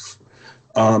 Cough.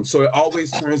 So it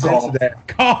always turns into that.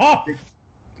 Cough.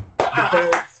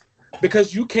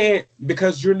 Because you can't,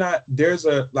 because you're not,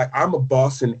 I'm a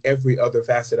boss in every other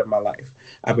facet of my life.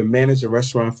 I've been managing a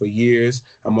restaurant for years.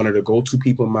 I'm one of the go-to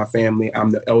people in my family. I'm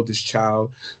the eldest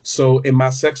child. So in my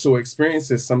sexual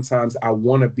experiences, sometimes I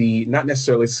want to be not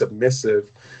necessarily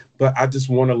submissive, but I just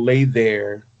want to lay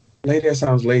there. Lay there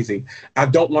sounds lazy. I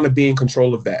don't want to be in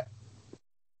control of that.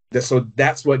 So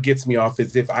that's what gets me off,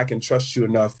 is if I can trust you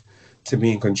enough to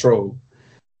be in control.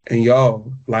 And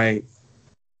y'all, like,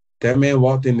 that man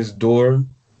walked in this door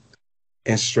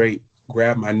and straight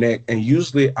grab my neck. And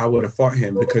usually I would have fought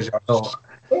him because y'all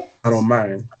know I don't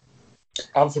mind.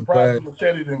 I'm surprised the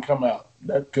machete didn't come out.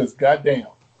 Because goddamn.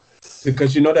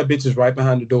 Because you know that bitch is right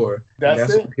behind the door.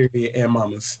 That's it. Period and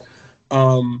mamas.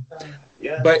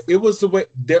 But it was the way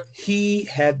that he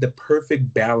had the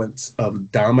perfect balance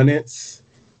of dominance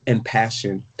and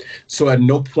passion. So at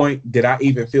no point did I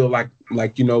even feel like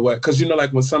you know what? Because you know,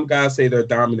 like when some guys say they're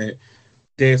dominant,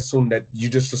 they assume that you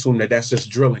just assume that that's just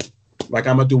drilling. Like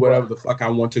I'm gonna do whatever the fuck I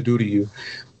want to do to you.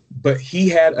 But he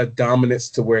had a dominance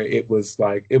to where it was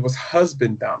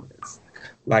husband dominance.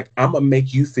 Like I'm gonna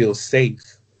make you feel safe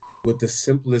with the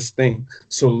simplest thing.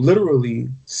 So literally,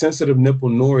 sensitive nipple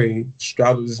Norry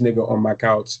straddled this nigga on my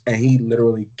couch, and he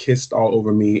literally kissed all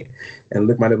over me and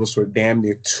licked my nipples for damn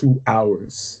near 2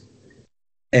 hours.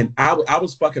 And I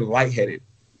was fucking lightheaded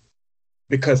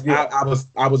because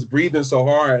I was breathing so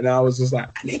hard, and I was just like,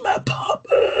 I need my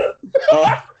papa.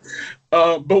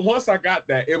 But once I got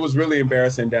that, it was really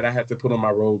embarrassing that I had to put on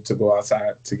my robe to go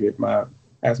outside to get my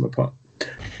asthma pump.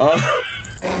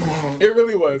 It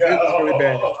really was. It was really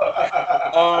bad.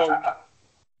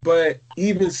 But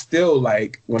even still,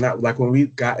 like when we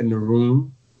got in the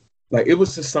room, like it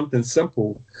was just something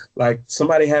simple, like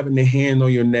somebody having their hand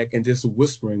on your neck and just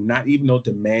whispering, not even no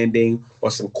demanding or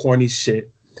some corny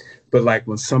shit, but like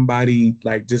when somebody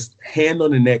like just hand on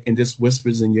the neck and just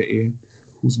whispers in your ear,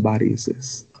 whose body is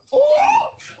this?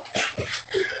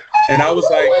 And I was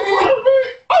like,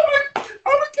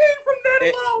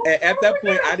 and at that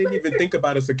point, I didn't even think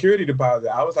about a security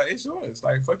deposit. I was like, it's yours.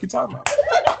 Like, fuck you talking about?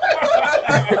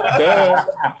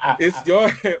 It's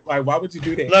yours. Like, why would you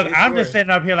do that? Look, I'm just sitting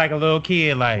up here like a little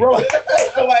kid, like, bro,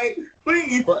 like,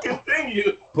 please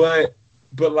continue. But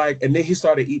like, and then he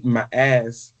started eating my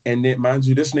ass. And then, mind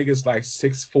you, this nigga's like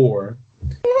 6'4",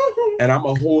 and I'm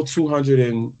a whole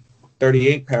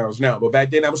 238 pounds now. But back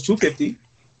then, I was 250.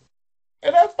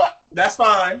 And that's fine. That's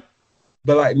fine.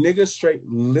 But like niggas straight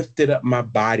lifted up my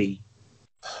body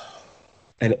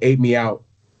and ate me out.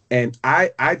 And I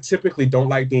typically don't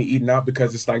like being eaten out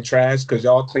because it's like trash, because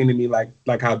y'all cleaning me like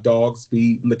how dogs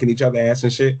be licking each other ass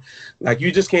and shit. Like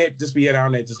you just can't just be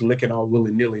down there just licking all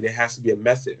willy-nilly. There has to be a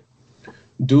method.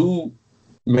 Dude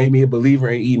made me a believer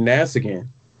in eating ass again.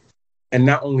 And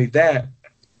not only that,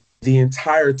 the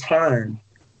entire time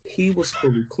he was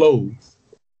fully clothed.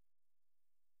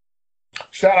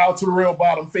 Shout out to the real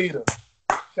bottom feeder.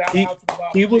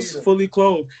 He was fully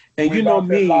clothed, and you know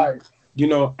me, you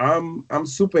know I'm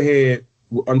superhead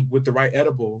with the right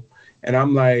edible, and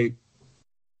I'm like,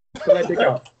 pull that dick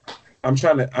out. I'm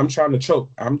trying to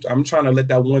choke. I'm trying to let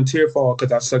that one tear fall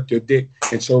because I sucked your dick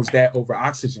and chose that over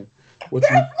oxygen. What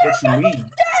you need?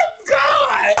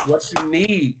 God!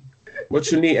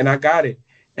 What you need? And I got it.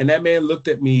 And that man looked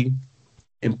at me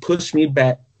and pushed me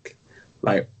back,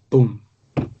 like boom,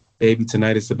 baby,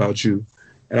 tonight it's about you.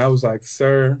 And I was like,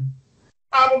 sir,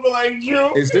 I'm like,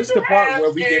 you. Is this the part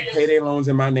where we get payday loans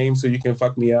in my name so you can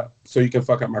fuck me up, so you can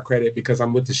fuck up my credit because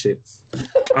I'm with the shits?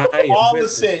 I am all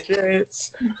with the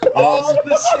shits. All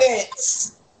the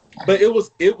shits. But it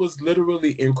was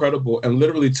literally incredible, and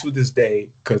literally to this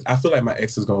day, because I feel like my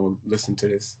ex is gonna listen to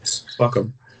this. Fuck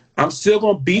him. I'm still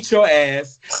gonna beat your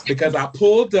ass because I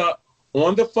pulled up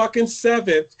on the fucking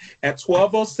 7th at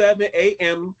 12:07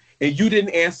 a.m. and you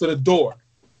didn't answer the door.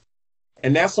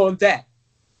 And that's on that.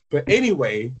 But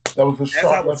anyway, that was as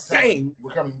I was saying,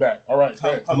 we're coming back. All right,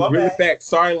 I'm really back.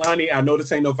 Sorry, Lonnie. I know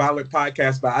this ain't no violent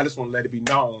podcast, but I just want to let it be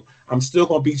known. I'm still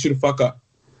gonna beat you the fuck up.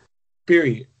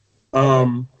 Period.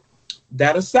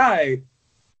 That aside,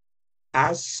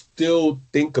 I still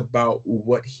think about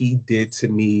what he did to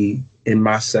me in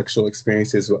my sexual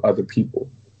experiences with other people.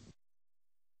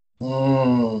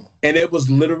 And it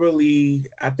was literally,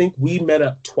 I think we met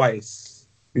up twice.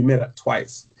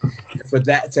 For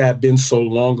that to have been so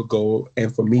long ago,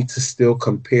 and for me to still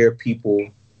compare people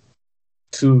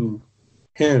to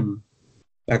him,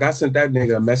 like I sent that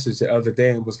nigga a message the other day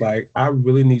and was like, I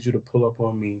really need you to pull up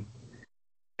on me.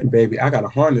 And baby, I got a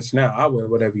harness now. I wear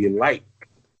whatever you like.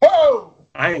 Oh!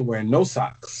 I ain't wearing no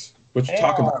socks. What you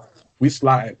talking about? We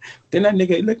slide. Then that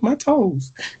nigga licked my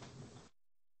toes.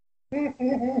 You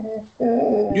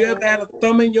ever had a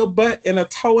thumb in your butt and a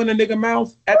toe in a nigga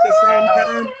mouth at the same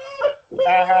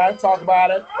time? Talk about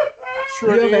it.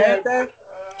 Sure you did. Ever had that?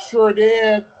 Sure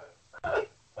did.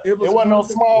 It wasn't no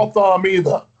small thumb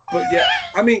either. But yeah,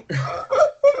 I mean,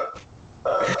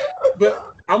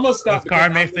 but I'm gonna stop.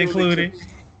 Carmex included.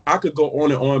 I could go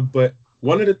on and on, but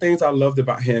one of the things I loved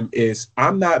about him is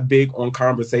I'm not big on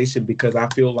conversation because I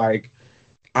feel like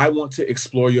I want to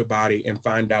explore your body and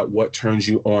find out what turns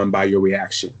you on by your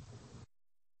reaction.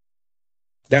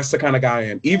 That's the kind of guy I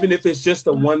am. Even if it's just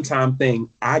a one-time thing,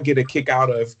 I get a kick out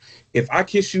of, if I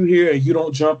kiss you here and you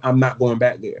don't jump, I'm not going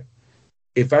back there.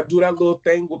 If I do that little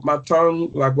thing with my tongue,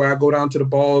 like where I go down to the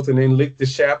balls and then lick the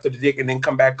shaft of the dick and then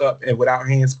come back up and without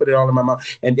hands put it all in my mouth,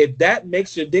 and if that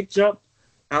makes your dick jump,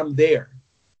 I'm there.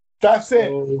 That's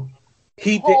so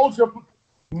it.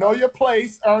 Know your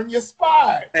place, earn your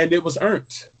spot. And it was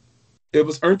earned. It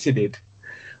was earned it.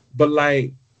 But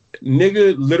like,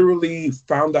 nigga literally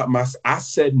found out I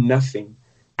said nothing.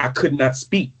 I could not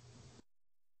speak.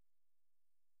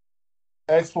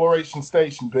 Exploration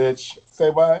station, bitch. Say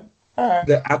what?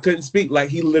 That I couldn't speak. Like,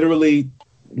 he literally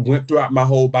went throughout my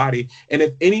whole body. And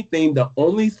if anything, the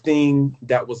only thing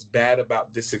that was bad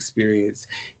about this experience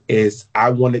is I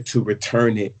wanted to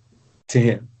return it to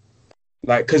him.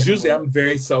 Like, because usually I'm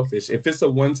very selfish. If it's a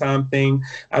one-time thing,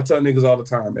 I tell niggas all the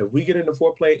time, if we get into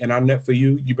foreplay and I nut for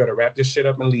you, you better wrap this shit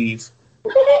up and leave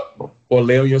or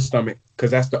lay on your stomach, because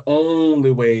that's the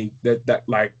only way that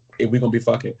like, if we're going to be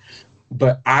fucking.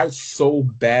 But I so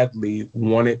badly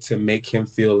wanted to make him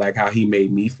feel like how he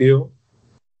made me feel.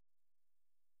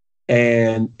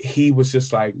 And he was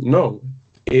just like, no,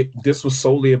 this was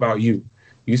solely about you.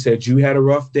 You said you had a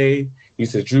rough day. You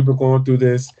said you've been going through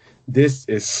this. This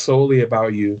is solely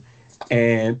about you.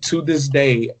 And to this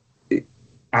day,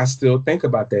 I still think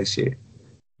about that shit.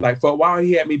 Like, for a while,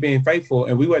 he had me being faithful,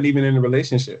 and we weren't even in a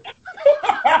relationship.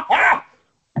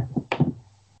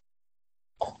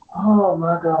 Oh,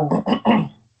 my God.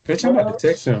 Bitch, I'm about to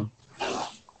text him.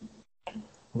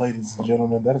 Ladies and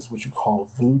gentlemen, that is what you call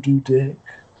voodoo dick.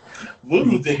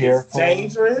 Voodoo dick is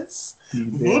dangerous.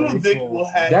 Voodoo dick will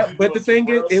have that. But the thing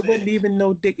is, it wasn't even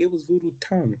no dick. It was voodoo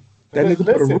tongue. That nigga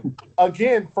put a root.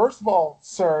 Again, first of all,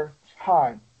 sir,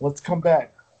 hi. Let's come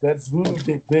back. That's voodoo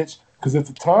dick, bitch. Because if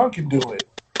the tongue can do it.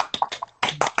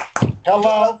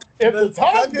 Hello? If the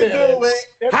tongue can do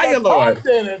it. Hiya, Lord.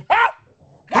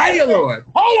 Hiya, Lord.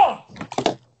 Hold on.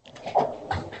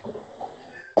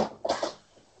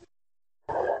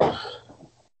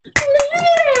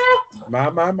 My.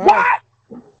 What?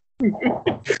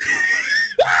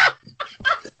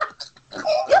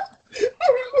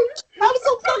 I'm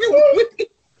so fucking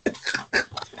weak.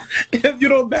 If you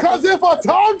don't back, because if a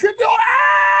tongue can do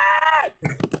it.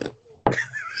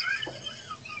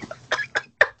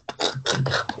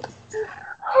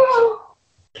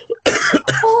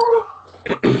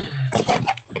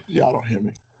 Y'all don't hit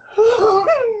me.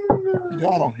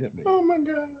 Y'all don't hit me. Oh my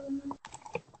God.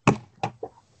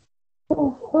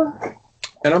 Oh fuck.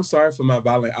 And I'm sorry for my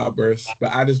violent outbursts,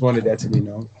 but I just wanted that to be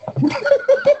known.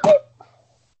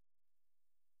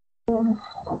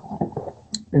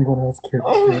 Anyone else care to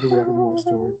share the rest of your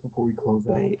story before we close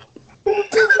out?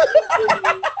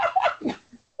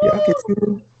 Y'all can see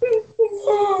them.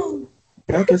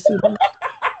 Y'all can see them.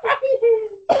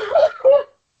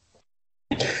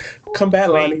 Come back,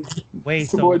 Lonnie. Wait,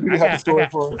 so boy, do you have a story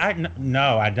for us?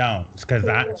 No, I don't,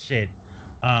 because shit.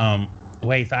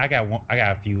 Wait, so I got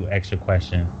a few extra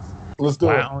questions. Let's do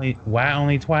it. Why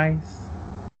only twice?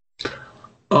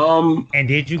 And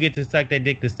did you get to suck that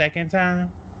dick the second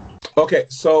time? Okay,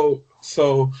 so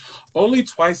only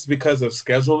twice because of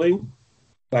scheduling.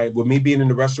 Like, with me being in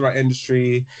the restaurant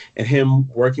industry and him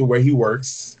working where he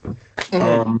works,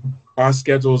 our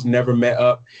schedules never met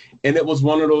up. And it was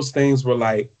one of those things where,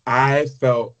 like, I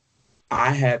felt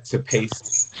I had to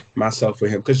pace myself for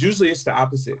him. Because usually it's the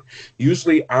opposite.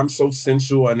 Usually I'm so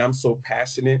sensual and I'm so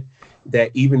passionate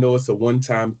that even though it's a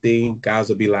one-time thing, guys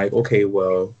will be like, okay,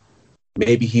 well,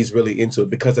 maybe he's really into it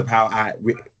because of how I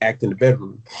act in the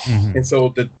bedroom. Mm-hmm. And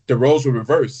so the roles were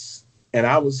reversed. And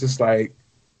I was just like,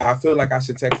 I feel like I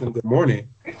should text him good morning.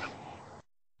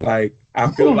 Like,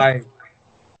 I feel like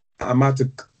I'm about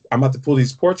to pull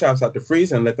these pork chops out the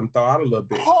freezer and let them thaw out a little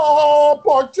bit. Oh,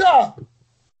 pork chop!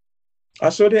 I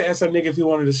sure did ask that nigga if he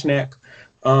wanted a snack.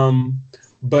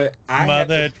 But I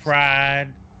smothered,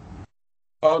 fried.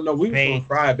 Oh no, we were doing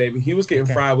fried, baby. He was getting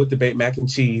fried with the baked mac and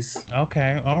cheese.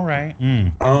 Okay, all right.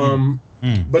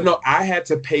 But no, I had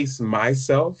to pace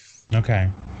myself.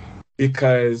 Okay.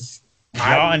 Because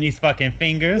y'all and these fucking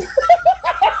fingers.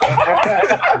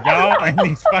 Y'all and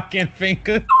these fucking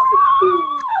fingers.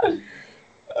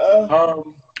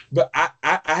 But I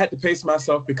had to pace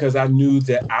myself because I knew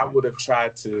that I would have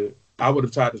tried to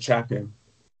trap him.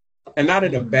 And not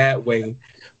in a bad way,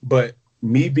 but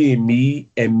me being me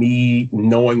and me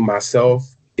knowing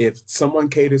myself, if someone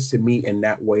caters to me in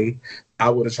that way, I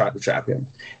would have tried to trap him.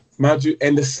 Mind you,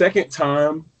 and the second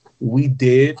time we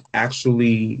did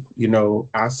actually,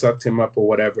 I sucked him up or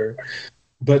whatever,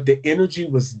 but the energy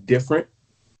was different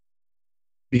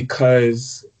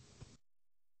because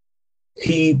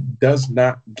he does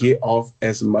not get off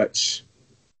as much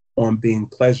on being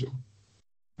pleasure.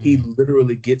 He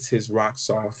literally gets his rocks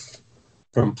off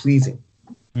from pleasing.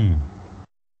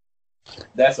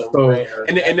 That's a rare.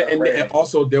 And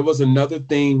also there was another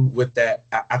thing with that.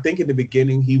 I think in the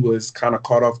beginning he was kind of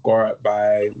caught off guard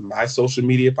by my social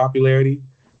media popularity,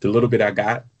 the little bit I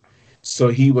got. So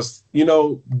he was,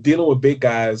 dealing with big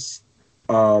guys.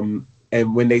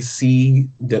 And when they see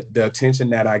the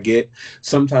attention that I get,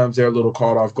 sometimes they're a little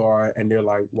caught off guard and they're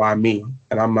like, why me?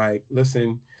 And I'm like,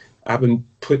 listen, I've been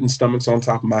putting stomachs on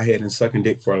top of my head and sucking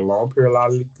dick for a long period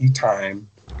of time.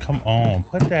 Come on,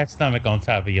 put that stomach on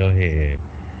top of your head.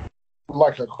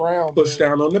 Like a crown. Push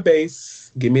down on the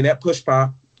base. Give me that push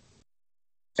pop.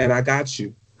 And I got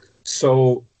you.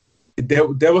 So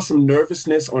there was some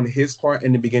nervousness on his part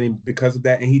in the beginning because of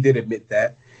that. And he did admit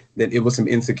that it was some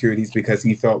insecurities because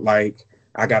he felt like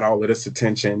I got all of this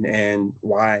attention and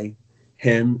why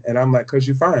him? And I'm like, cause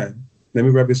you're fine. Let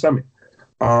me rub your stomach.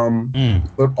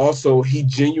 But also he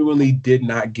genuinely did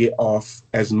not get off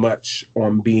as much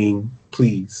on being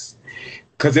pleased.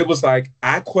 Cause it was like,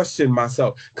 I questioned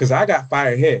myself cause I got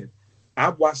firehead.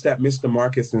 I've watched that Mr.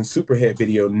 Marcus and Superhead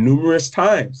video numerous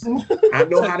times. I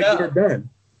know how to get it done.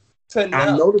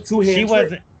 I know the two-hand She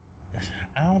wasn't.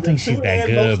 I don't think she's that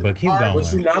good, but keep going.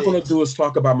 What you're not going to do is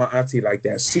talk about my auntie like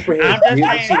that. Superhead.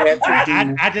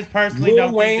 I just personally Lil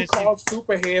don't Wayne think called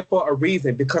Superhead for a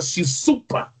reason because she's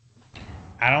super.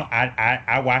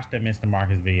 I watched the Mr.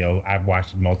 Marcus video. I've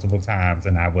watched it multiple times,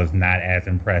 and I was not as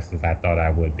impressed as I thought I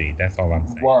would be. That's all I'm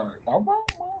saying.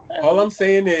 All I'm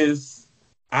saying is,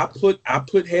 I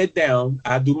put head down.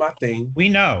 I do my thing. We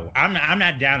know. I'm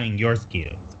not doubting your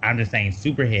skills. I'm just saying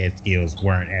Superhead skills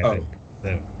weren't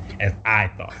as I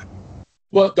thought.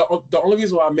 Well, the only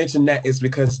reason why I mentioned that is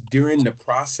because during the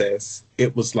process,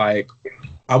 it was like,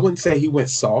 I wouldn't say he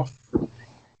went soft.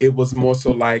 It was more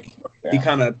so like he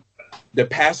kind of, the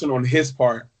passion on his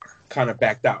part kind of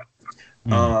backed out.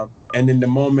 And in the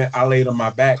moment I laid on my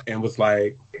back and was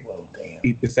like,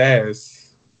 eat this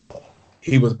ass,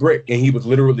 he was brick and he was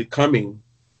literally coming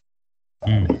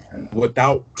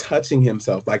without touching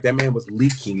himself. Like that man was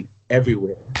leaking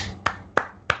everywhere.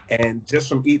 And just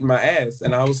from eating my ass.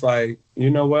 And I was like, you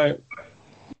know what?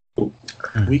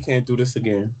 We can't do this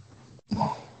again.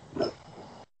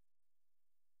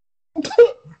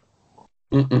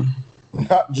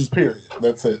 Not just period.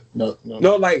 That's it. No.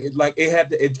 Like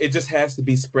it just has to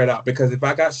be spread out. Because if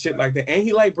I got shit like that, and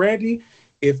he like Brandy,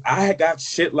 if I had got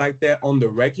shit like that on the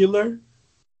regular,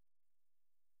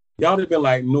 y'all would have been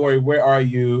like, Norry, where are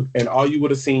you? And all you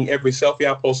would have seen, every selfie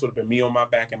I post would have been me on my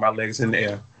back and my legs in the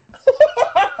air.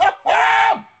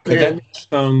 That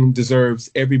song deserves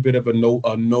every bit of a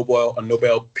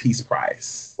Nobel Peace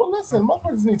Prize. Well, listen,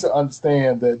 motherfuckers need to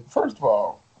understand that, first of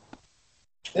all,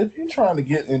 if you're trying to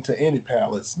get into any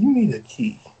palace, you need a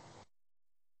key.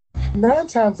 9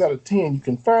 times out of 10, you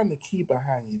can find the key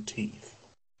behind your teeth.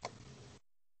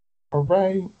 All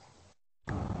right?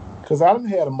 Because I done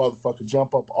had a motherfucker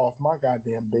jump up off my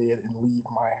goddamn bed and leave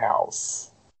my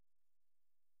house.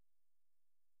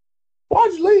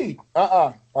 Why'd you leave?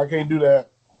 I can't do that.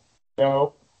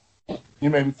 No. You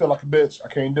made me feel like a bitch. I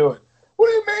can't do it. What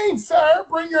do you mean, sir?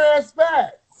 Bring your ass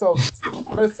back. So,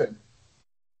 listen.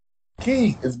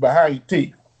 Key is behind your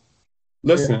teeth.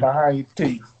 Listen. It's behind your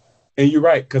teeth. And you're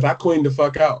right, because I cleaned the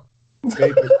fuck out.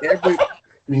 Baby,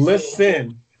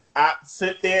 listen. I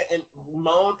sit there and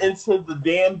moan into the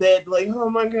damn bed like, oh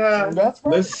my God. That's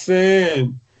right.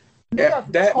 Listen. That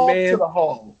man. To the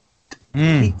hole.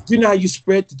 You know how you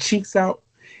spread the cheeks out?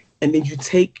 And then you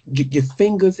take your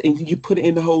fingers and you put it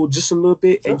in the hole just a little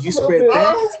bit, and you spread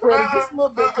that. Spread it just a little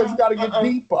bit because you got to get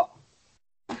deeper.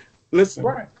 Listen,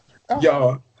 right.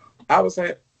 Y'all, I was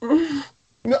like, yeah,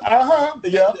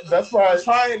 that's right.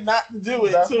 Trying not to do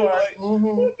it that's too. Right.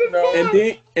 Like,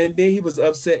 no. And then he was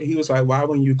upset. He was like, "Why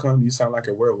when you come, you sound like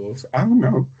a werewolf?" I don't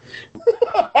know.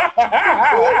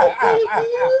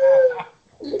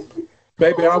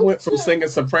 Baby, I went from singing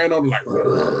soprano to like,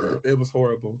 it was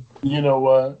horrible. You know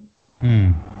what?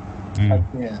 I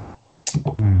can't.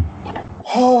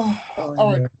 All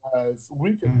right, guys,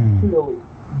 we can clearly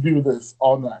do this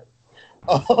all night.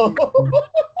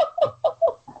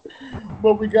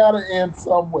 But we got to end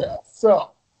somewhere. So,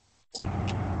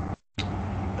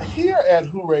 here at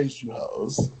Who Raised You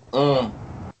Hoes,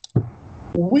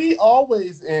 we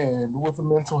always end with a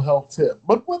mental health tip.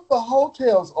 But with the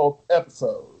Hotels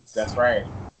episodes, that's right.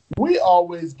 We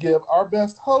always give our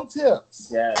best hoe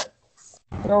tips. Yes.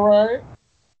 All right?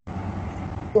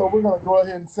 So we're going to go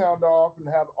ahead and sound off and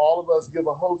have all of us give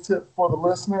a hoe tip for the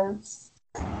listeners.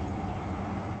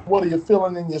 What are you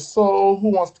feeling in your soul? Who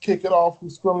wants to kick it off?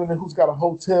 Who's feeling it? Who's got a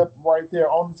hoe tip right there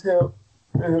on the tip?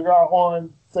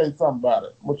 On say something about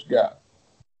it. What you got?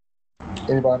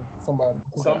 Anybody? Somebody?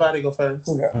 Somebody go first.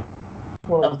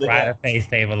 Ride a face,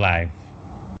 save a life.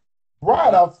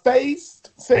 Ride a face,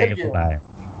 save a life.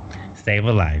 Save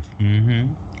a life.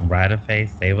 Mm-hmm. Ride a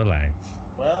face, save a life.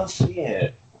 Well,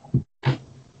 shit.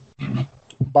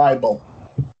 Bible.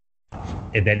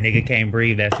 If that nigga can't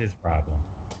breathe, that's his problem.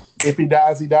 If he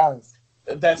dies, he dies.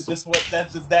 That's just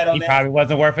that on he that. He probably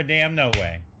wasn't worth a damn no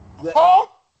way.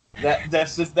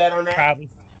 That's just that on that.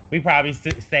 We probably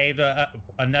saved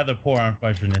another poor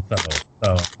unfortunate soul.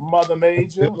 So mother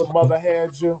made you, mother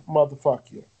had you,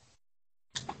 motherfuck you.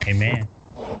 Amen.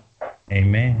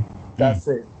 Amen. That's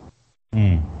it.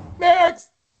 Next.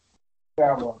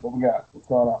 What we got? What's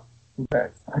going on? Okay.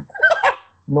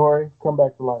 Norry, come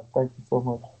back to life. Thank you so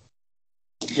much.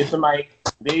 Get the mic.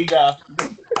 There you go.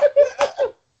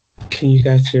 Can you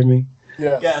guys hear me?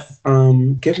 Yeah. Yes.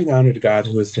 Giving honor to God,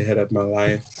 who is the head of my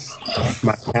life,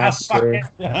 my pastor.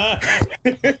 You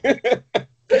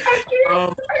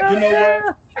know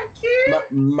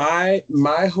what?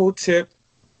 My whole tip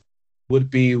would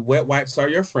be wet wipes are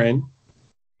your friend.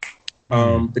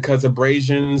 Because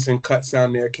abrasions and cuts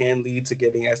down there can lead to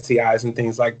getting STIs and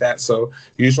things like that. So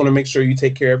you just want to make sure you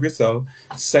take care of yourself.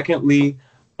 Secondly,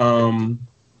 don't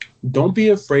be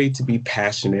afraid to be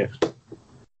passionate.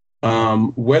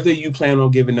 Whether you plan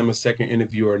on giving them a second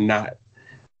interview or not,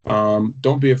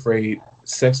 don't be afraid.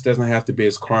 Sex doesn't have to be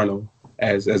as carnal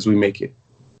as we make it.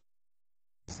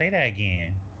 Say that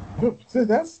again.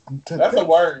 That's a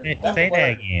word. Say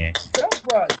that again. That's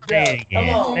right. Say it again.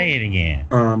 Come on. Say it again.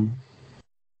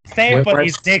 Say it for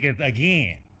these niggas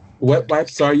again. Wet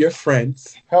wipes are your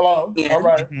friends. Hello. And all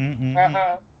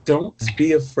right. Don't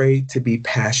be afraid to be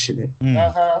passionate.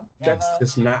 That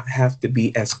does not have to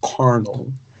be as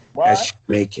carnal as you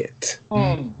make it.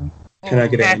 Can I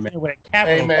get an amen?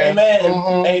 Amen.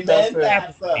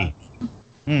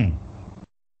 Amen.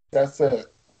 That's it.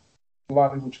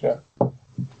 Lonnie, what you got?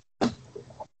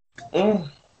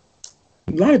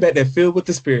 Lonnie back there filled with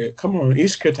the spirit. Come on,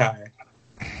 Ishkatai.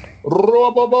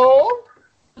 Row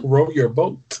your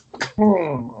boat.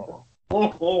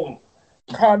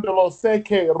 Condolo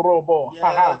seke robo.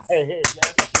 Yes. Hey, hey.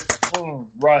 Yes.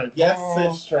 Right. Yes,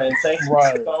 Sister. Thank you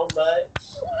so much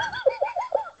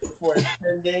for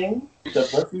attending the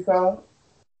Bussy song.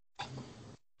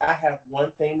 I have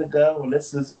one thing to go, and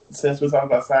this is, since we're talking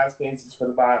about side spaces for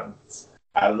the violence.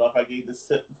 I don't know if I gave this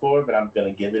tip before, but I'm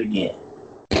going to give it again.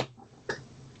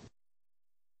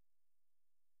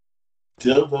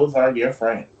 Dildos are your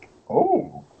friend.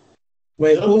 Oh.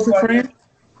 Wait, who's the friend?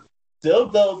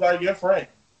 Dildos are your friend.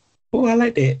 Oh, I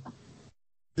like that.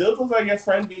 Dildos are your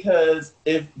friend because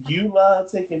if you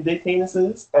love taking big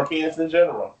penises, or penis in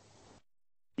general,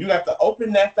 you got to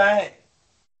open that thing.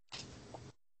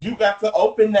 You got to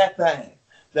open that thing.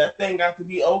 That thing got to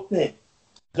be open.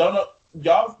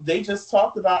 Y'all, they just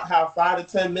talked about how 5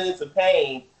 to 10 minutes of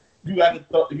pain, you got to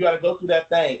go through that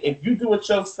thing. If you do it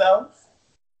yourself,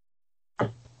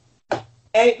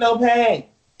 ain't no pain.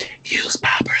 Use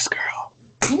poppers, girl.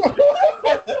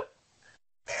 Marijuana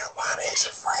is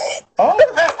your friend. Oh.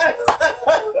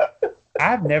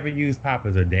 I've never used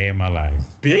poppers a day in my life.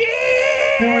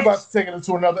 We're about to take it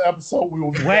into another episode. We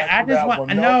will. Wait, I just want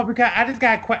because I just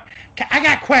got I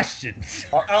got questions.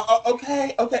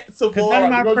 Okay. So because none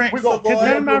of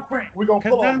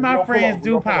my friends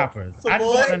do poppers. I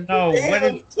just want to know what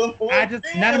is.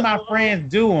 None of my friends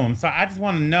do them, so I just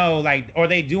want to know or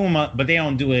they do them, but they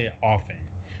don't do it often.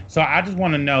 So I just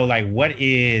want to know what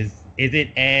is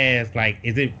it as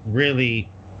is it really?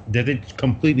 Does it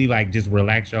completely just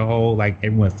relax your whole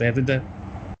everyone says it does?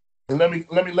 Let me.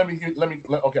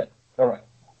 Okay, all right.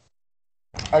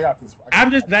 I got this.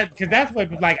 I'm just that because that's what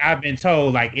I've been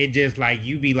told. It just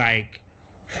you be like.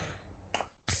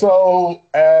 So,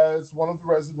 as one of the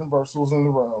resident versals in the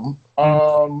room,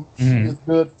 it's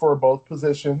good for both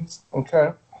positions.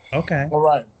 Okay. Okay. All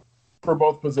right. For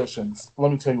both positions, let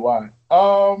me tell you why.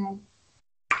 On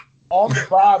the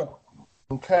bottom,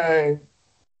 okay.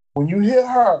 When you hit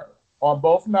her on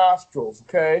both nostrils,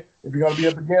 okay. If you're gonna be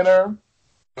a beginner,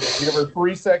 give her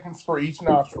 3 seconds for each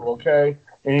nostril, okay?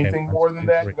 Anything more than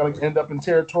that, you're going to end up in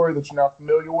territory that you're not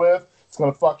familiar with. It's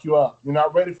going to fuck you up. You're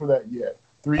not ready for that yet.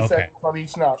 3 seconds on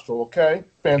each nostril, okay?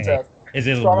 Fantastic. Okay. Is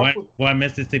it one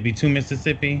Mississippi, 2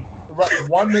 Mississippi? Right,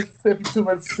 1 Mississippi, 2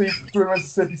 Mississippi, 3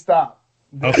 Mississippi, stop.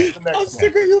 Okay. I'm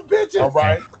sick of you bitches. All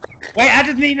right? Wait, I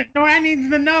need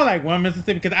to know 1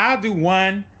 Mississippi, because I'll do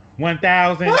 1,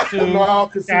 1,000, 2,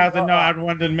 1,000. No, I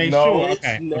wanted to make sure.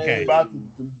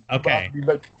 Okay.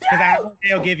 Because I heard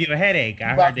they'll give you a headache.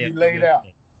 I heard they'll laid out.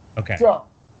 Okay. So,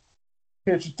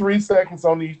 hit you 3 seconds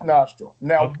on each nostril.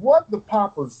 Now, what the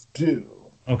poppers do,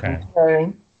 Okay.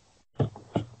 Okay.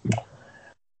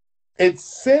 It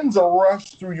sends a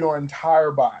rush through your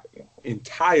entire body.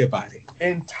 Entire body.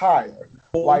 Entire.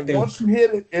 Whole Like thing. once you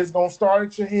hit it, it's gonna start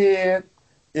at your head,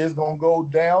 it's gonna go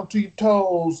down to your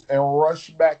toes and rush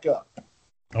back up.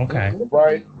 Okay.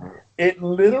 Right? It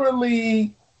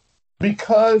literally,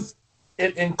 because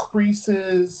it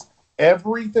increases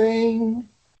everything,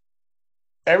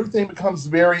 everything becomes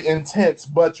very intense,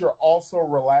 but you're also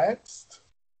relaxed.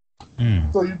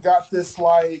 So you got this,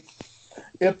 like,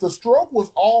 if the stroke was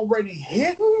already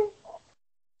hidden,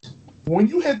 when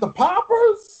you hit the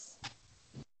poppers,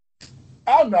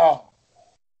 oh no.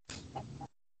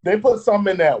 They put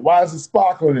something in there. Why is it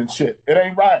sparkling and shit? It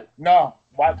ain't right. No.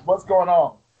 What's going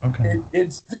on? Okay.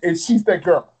 It's she's that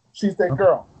girl. She's that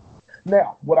girl.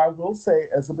 Now, what I will say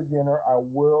as a beginner, I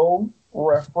will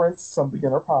reference some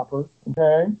beginner poppers,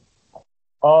 okay?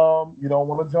 You don't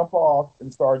want to jump off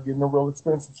and start getting the real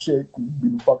expensive shit.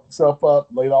 You fuck yourself up,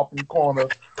 laid off in the corner.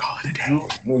 Call it a day.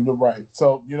 You're right.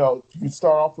 So, you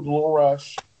start off with a little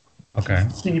rush. Okay.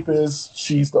 She's the cheapest.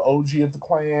 She's the OG of the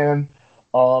clan.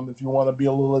 If you want to be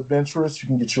a little adventurous, you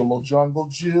can get your little jungle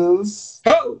juice.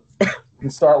 Oh! You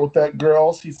start with that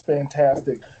girl. She's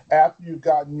fantastic. After you've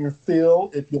gotten your fill,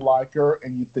 if you like her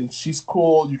and you think she's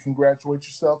cool, you can graduate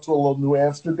yourself to a little New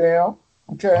Amsterdam,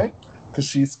 okay? Because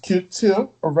she's cute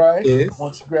too, all right? Yes.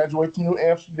 Once you graduate to New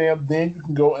Amsterdam, then you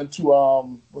can go into,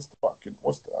 what's the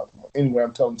other one? Anyway,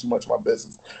 I'm telling too much of my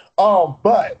business.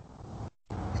 But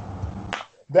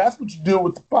that's what you do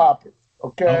with the poppers,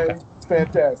 okay? It's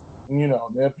fantastic.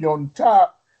 Now if you're on the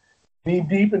top, knee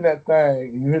deep in that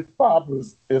thing, and you hit the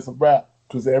poppers, it's a wrap.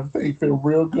 Because everything feel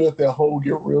real good, that hole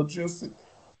get real juicy.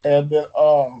 And then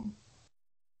I'm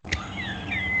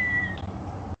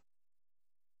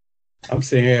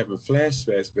sitting here having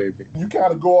flashbacks, baby. You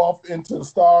kind of go off into the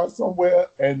stars somewhere,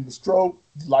 and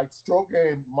my stroke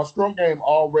game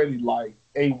already like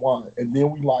A1. And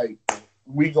then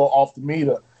we go off the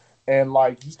meter. And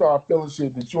you start feeling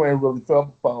shit that you ain't really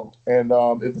felt before. And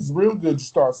if it's real good, you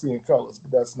start seeing colors.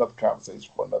 But that's another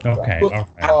conversation for another time. Well,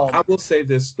 I will say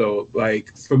this though,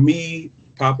 for me,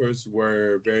 poppers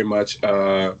were very much.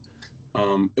 It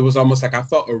was almost like I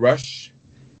felt a rush,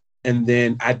 and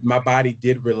then my body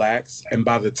did relax, and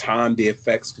by the time the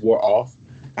effects wore off,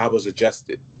 I was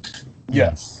adjusted.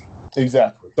 Yes,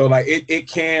 exactly. So it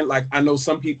can I know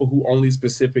some people who only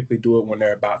specifically do it when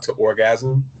they're about to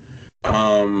orgasm.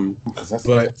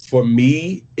 But for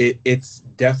me, it's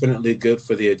definitely good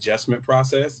for the adjustment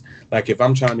process. If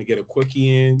I'm trying to get a quickie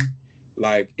in,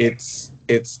 it's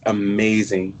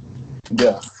amazing.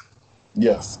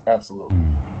 Yes, absolutely.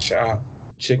 Child,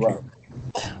 chicken.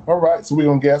 Right. All right, so we're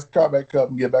gonna gas the car back up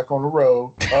and get back on the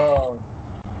road.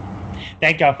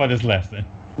 Thank y'all for this lesson.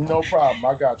 No problem.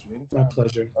 I got you. Anytime. My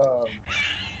pleasure.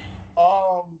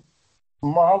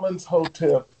 Marlon's whole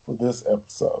tip for this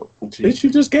episode. Bitch,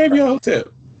 you just gave your whole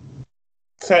tip.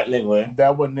 Technically.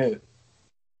 That wasn't it.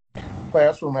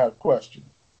 Classroom had a question.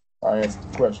 I answered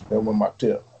the question. That wasn't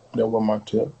my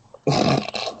tip.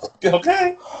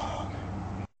 Okay.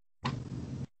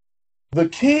 The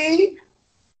key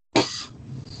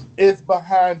is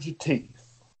behind your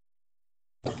teeth.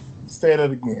 Say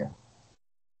that again.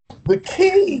 The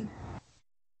key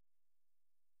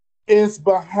is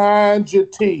behind your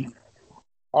teeth.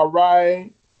 All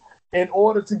right? In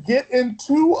order to get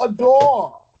into a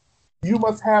door, you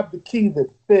must have the key that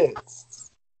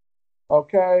fits.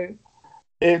 Okay?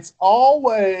 It's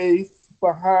always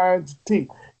behind your teeth.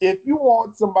 If you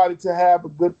want somebody to have a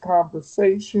good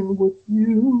conversation with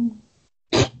you,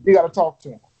 you got to talk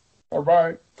to them. All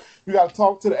right? You got to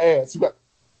talk to the ass. You got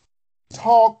to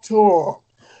talk to them.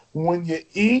 When you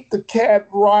eat the cat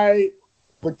right,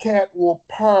 the cat will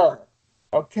purr.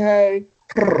 Okay?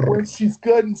 When she's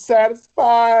good and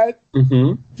satisfied,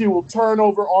 she will turn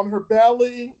over on her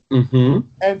belly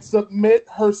and submit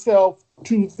herself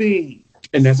to thee.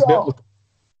 And that's biblical.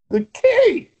 The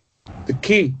key. The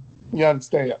key. You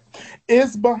understand?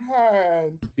 Is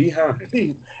behind the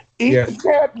teeth. Eat the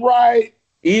cat right.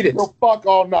 Eat it. You'll fuck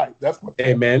all night. That's what.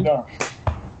 Amen.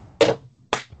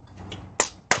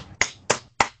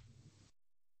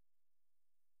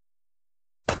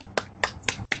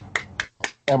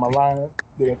 Am I lying?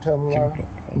 Did I tell a lie?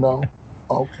 No?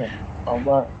 Okay. All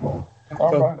right.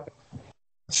 All right.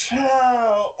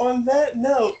 Ciao. On that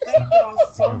note, thank y'all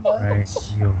so much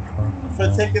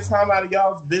for taking time out of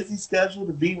y'all's busy schedule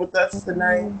to be with us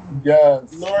tonight.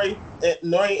 Yes.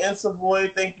 Norry and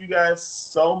Savoy, thank you guys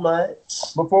so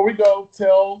much. Before we go,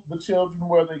 tell the children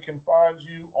where they can find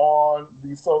you on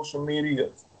the social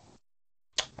medias.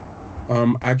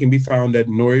 I can be found at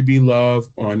Norry Be Love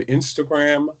on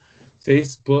Instagram,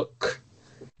 Facebook,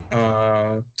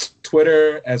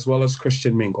 Twitter, as well as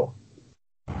Christian Mingle.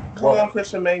 Come on,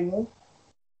 Christian Mingle.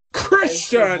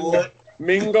 Christian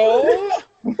Mingle.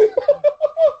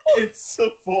 It's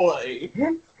Savoy.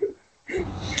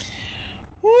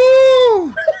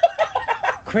 Woo!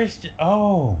 Christian.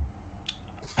 Oh,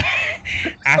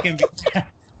 I can be.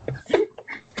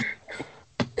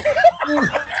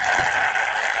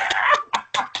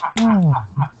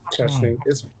 Testing.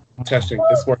 It's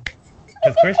working.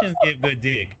 Because Christians get good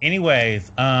dick.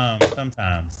 Anyways,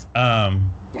 sometimes.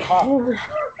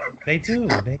 They do.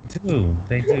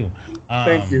 Thank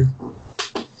you.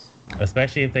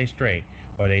 Especially if they straight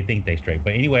or they think they straight.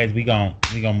 But anyways, we gonna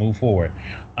move forward.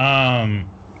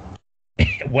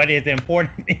 What is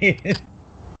important is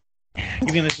you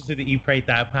can listen to the Eat Pray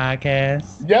Thot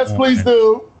podcast. Yes, please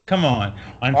do. Come on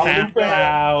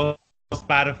SoundCloud,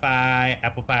 Spotify,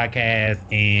 Apple Podcasts,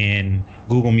 and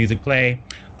Google Music Play.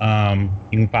 You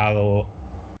can follow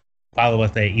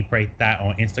us at Eat Pray Thot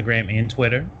on Instagram and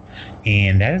Twitter,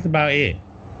 and that is about it.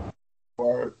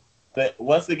 Word.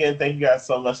 Once again, thank you guys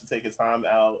so much for taking time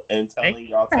out and telling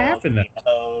y'all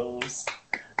tales.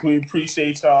 We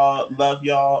appreciate y'all, love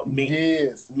y'all. Mean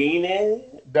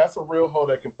it. That's a real hoe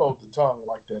that can fold the tongue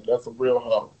like that. That's a real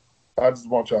hoe. I just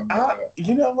want y'all to know that.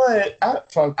 You know what?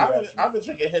 I've been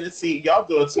drinking Hennessy. Y'all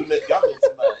doing too much.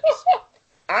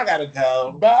 I gotta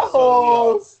go. Bye,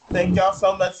 hoes. Thank y'all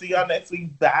so much. See y'all next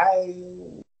week.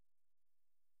 Bye.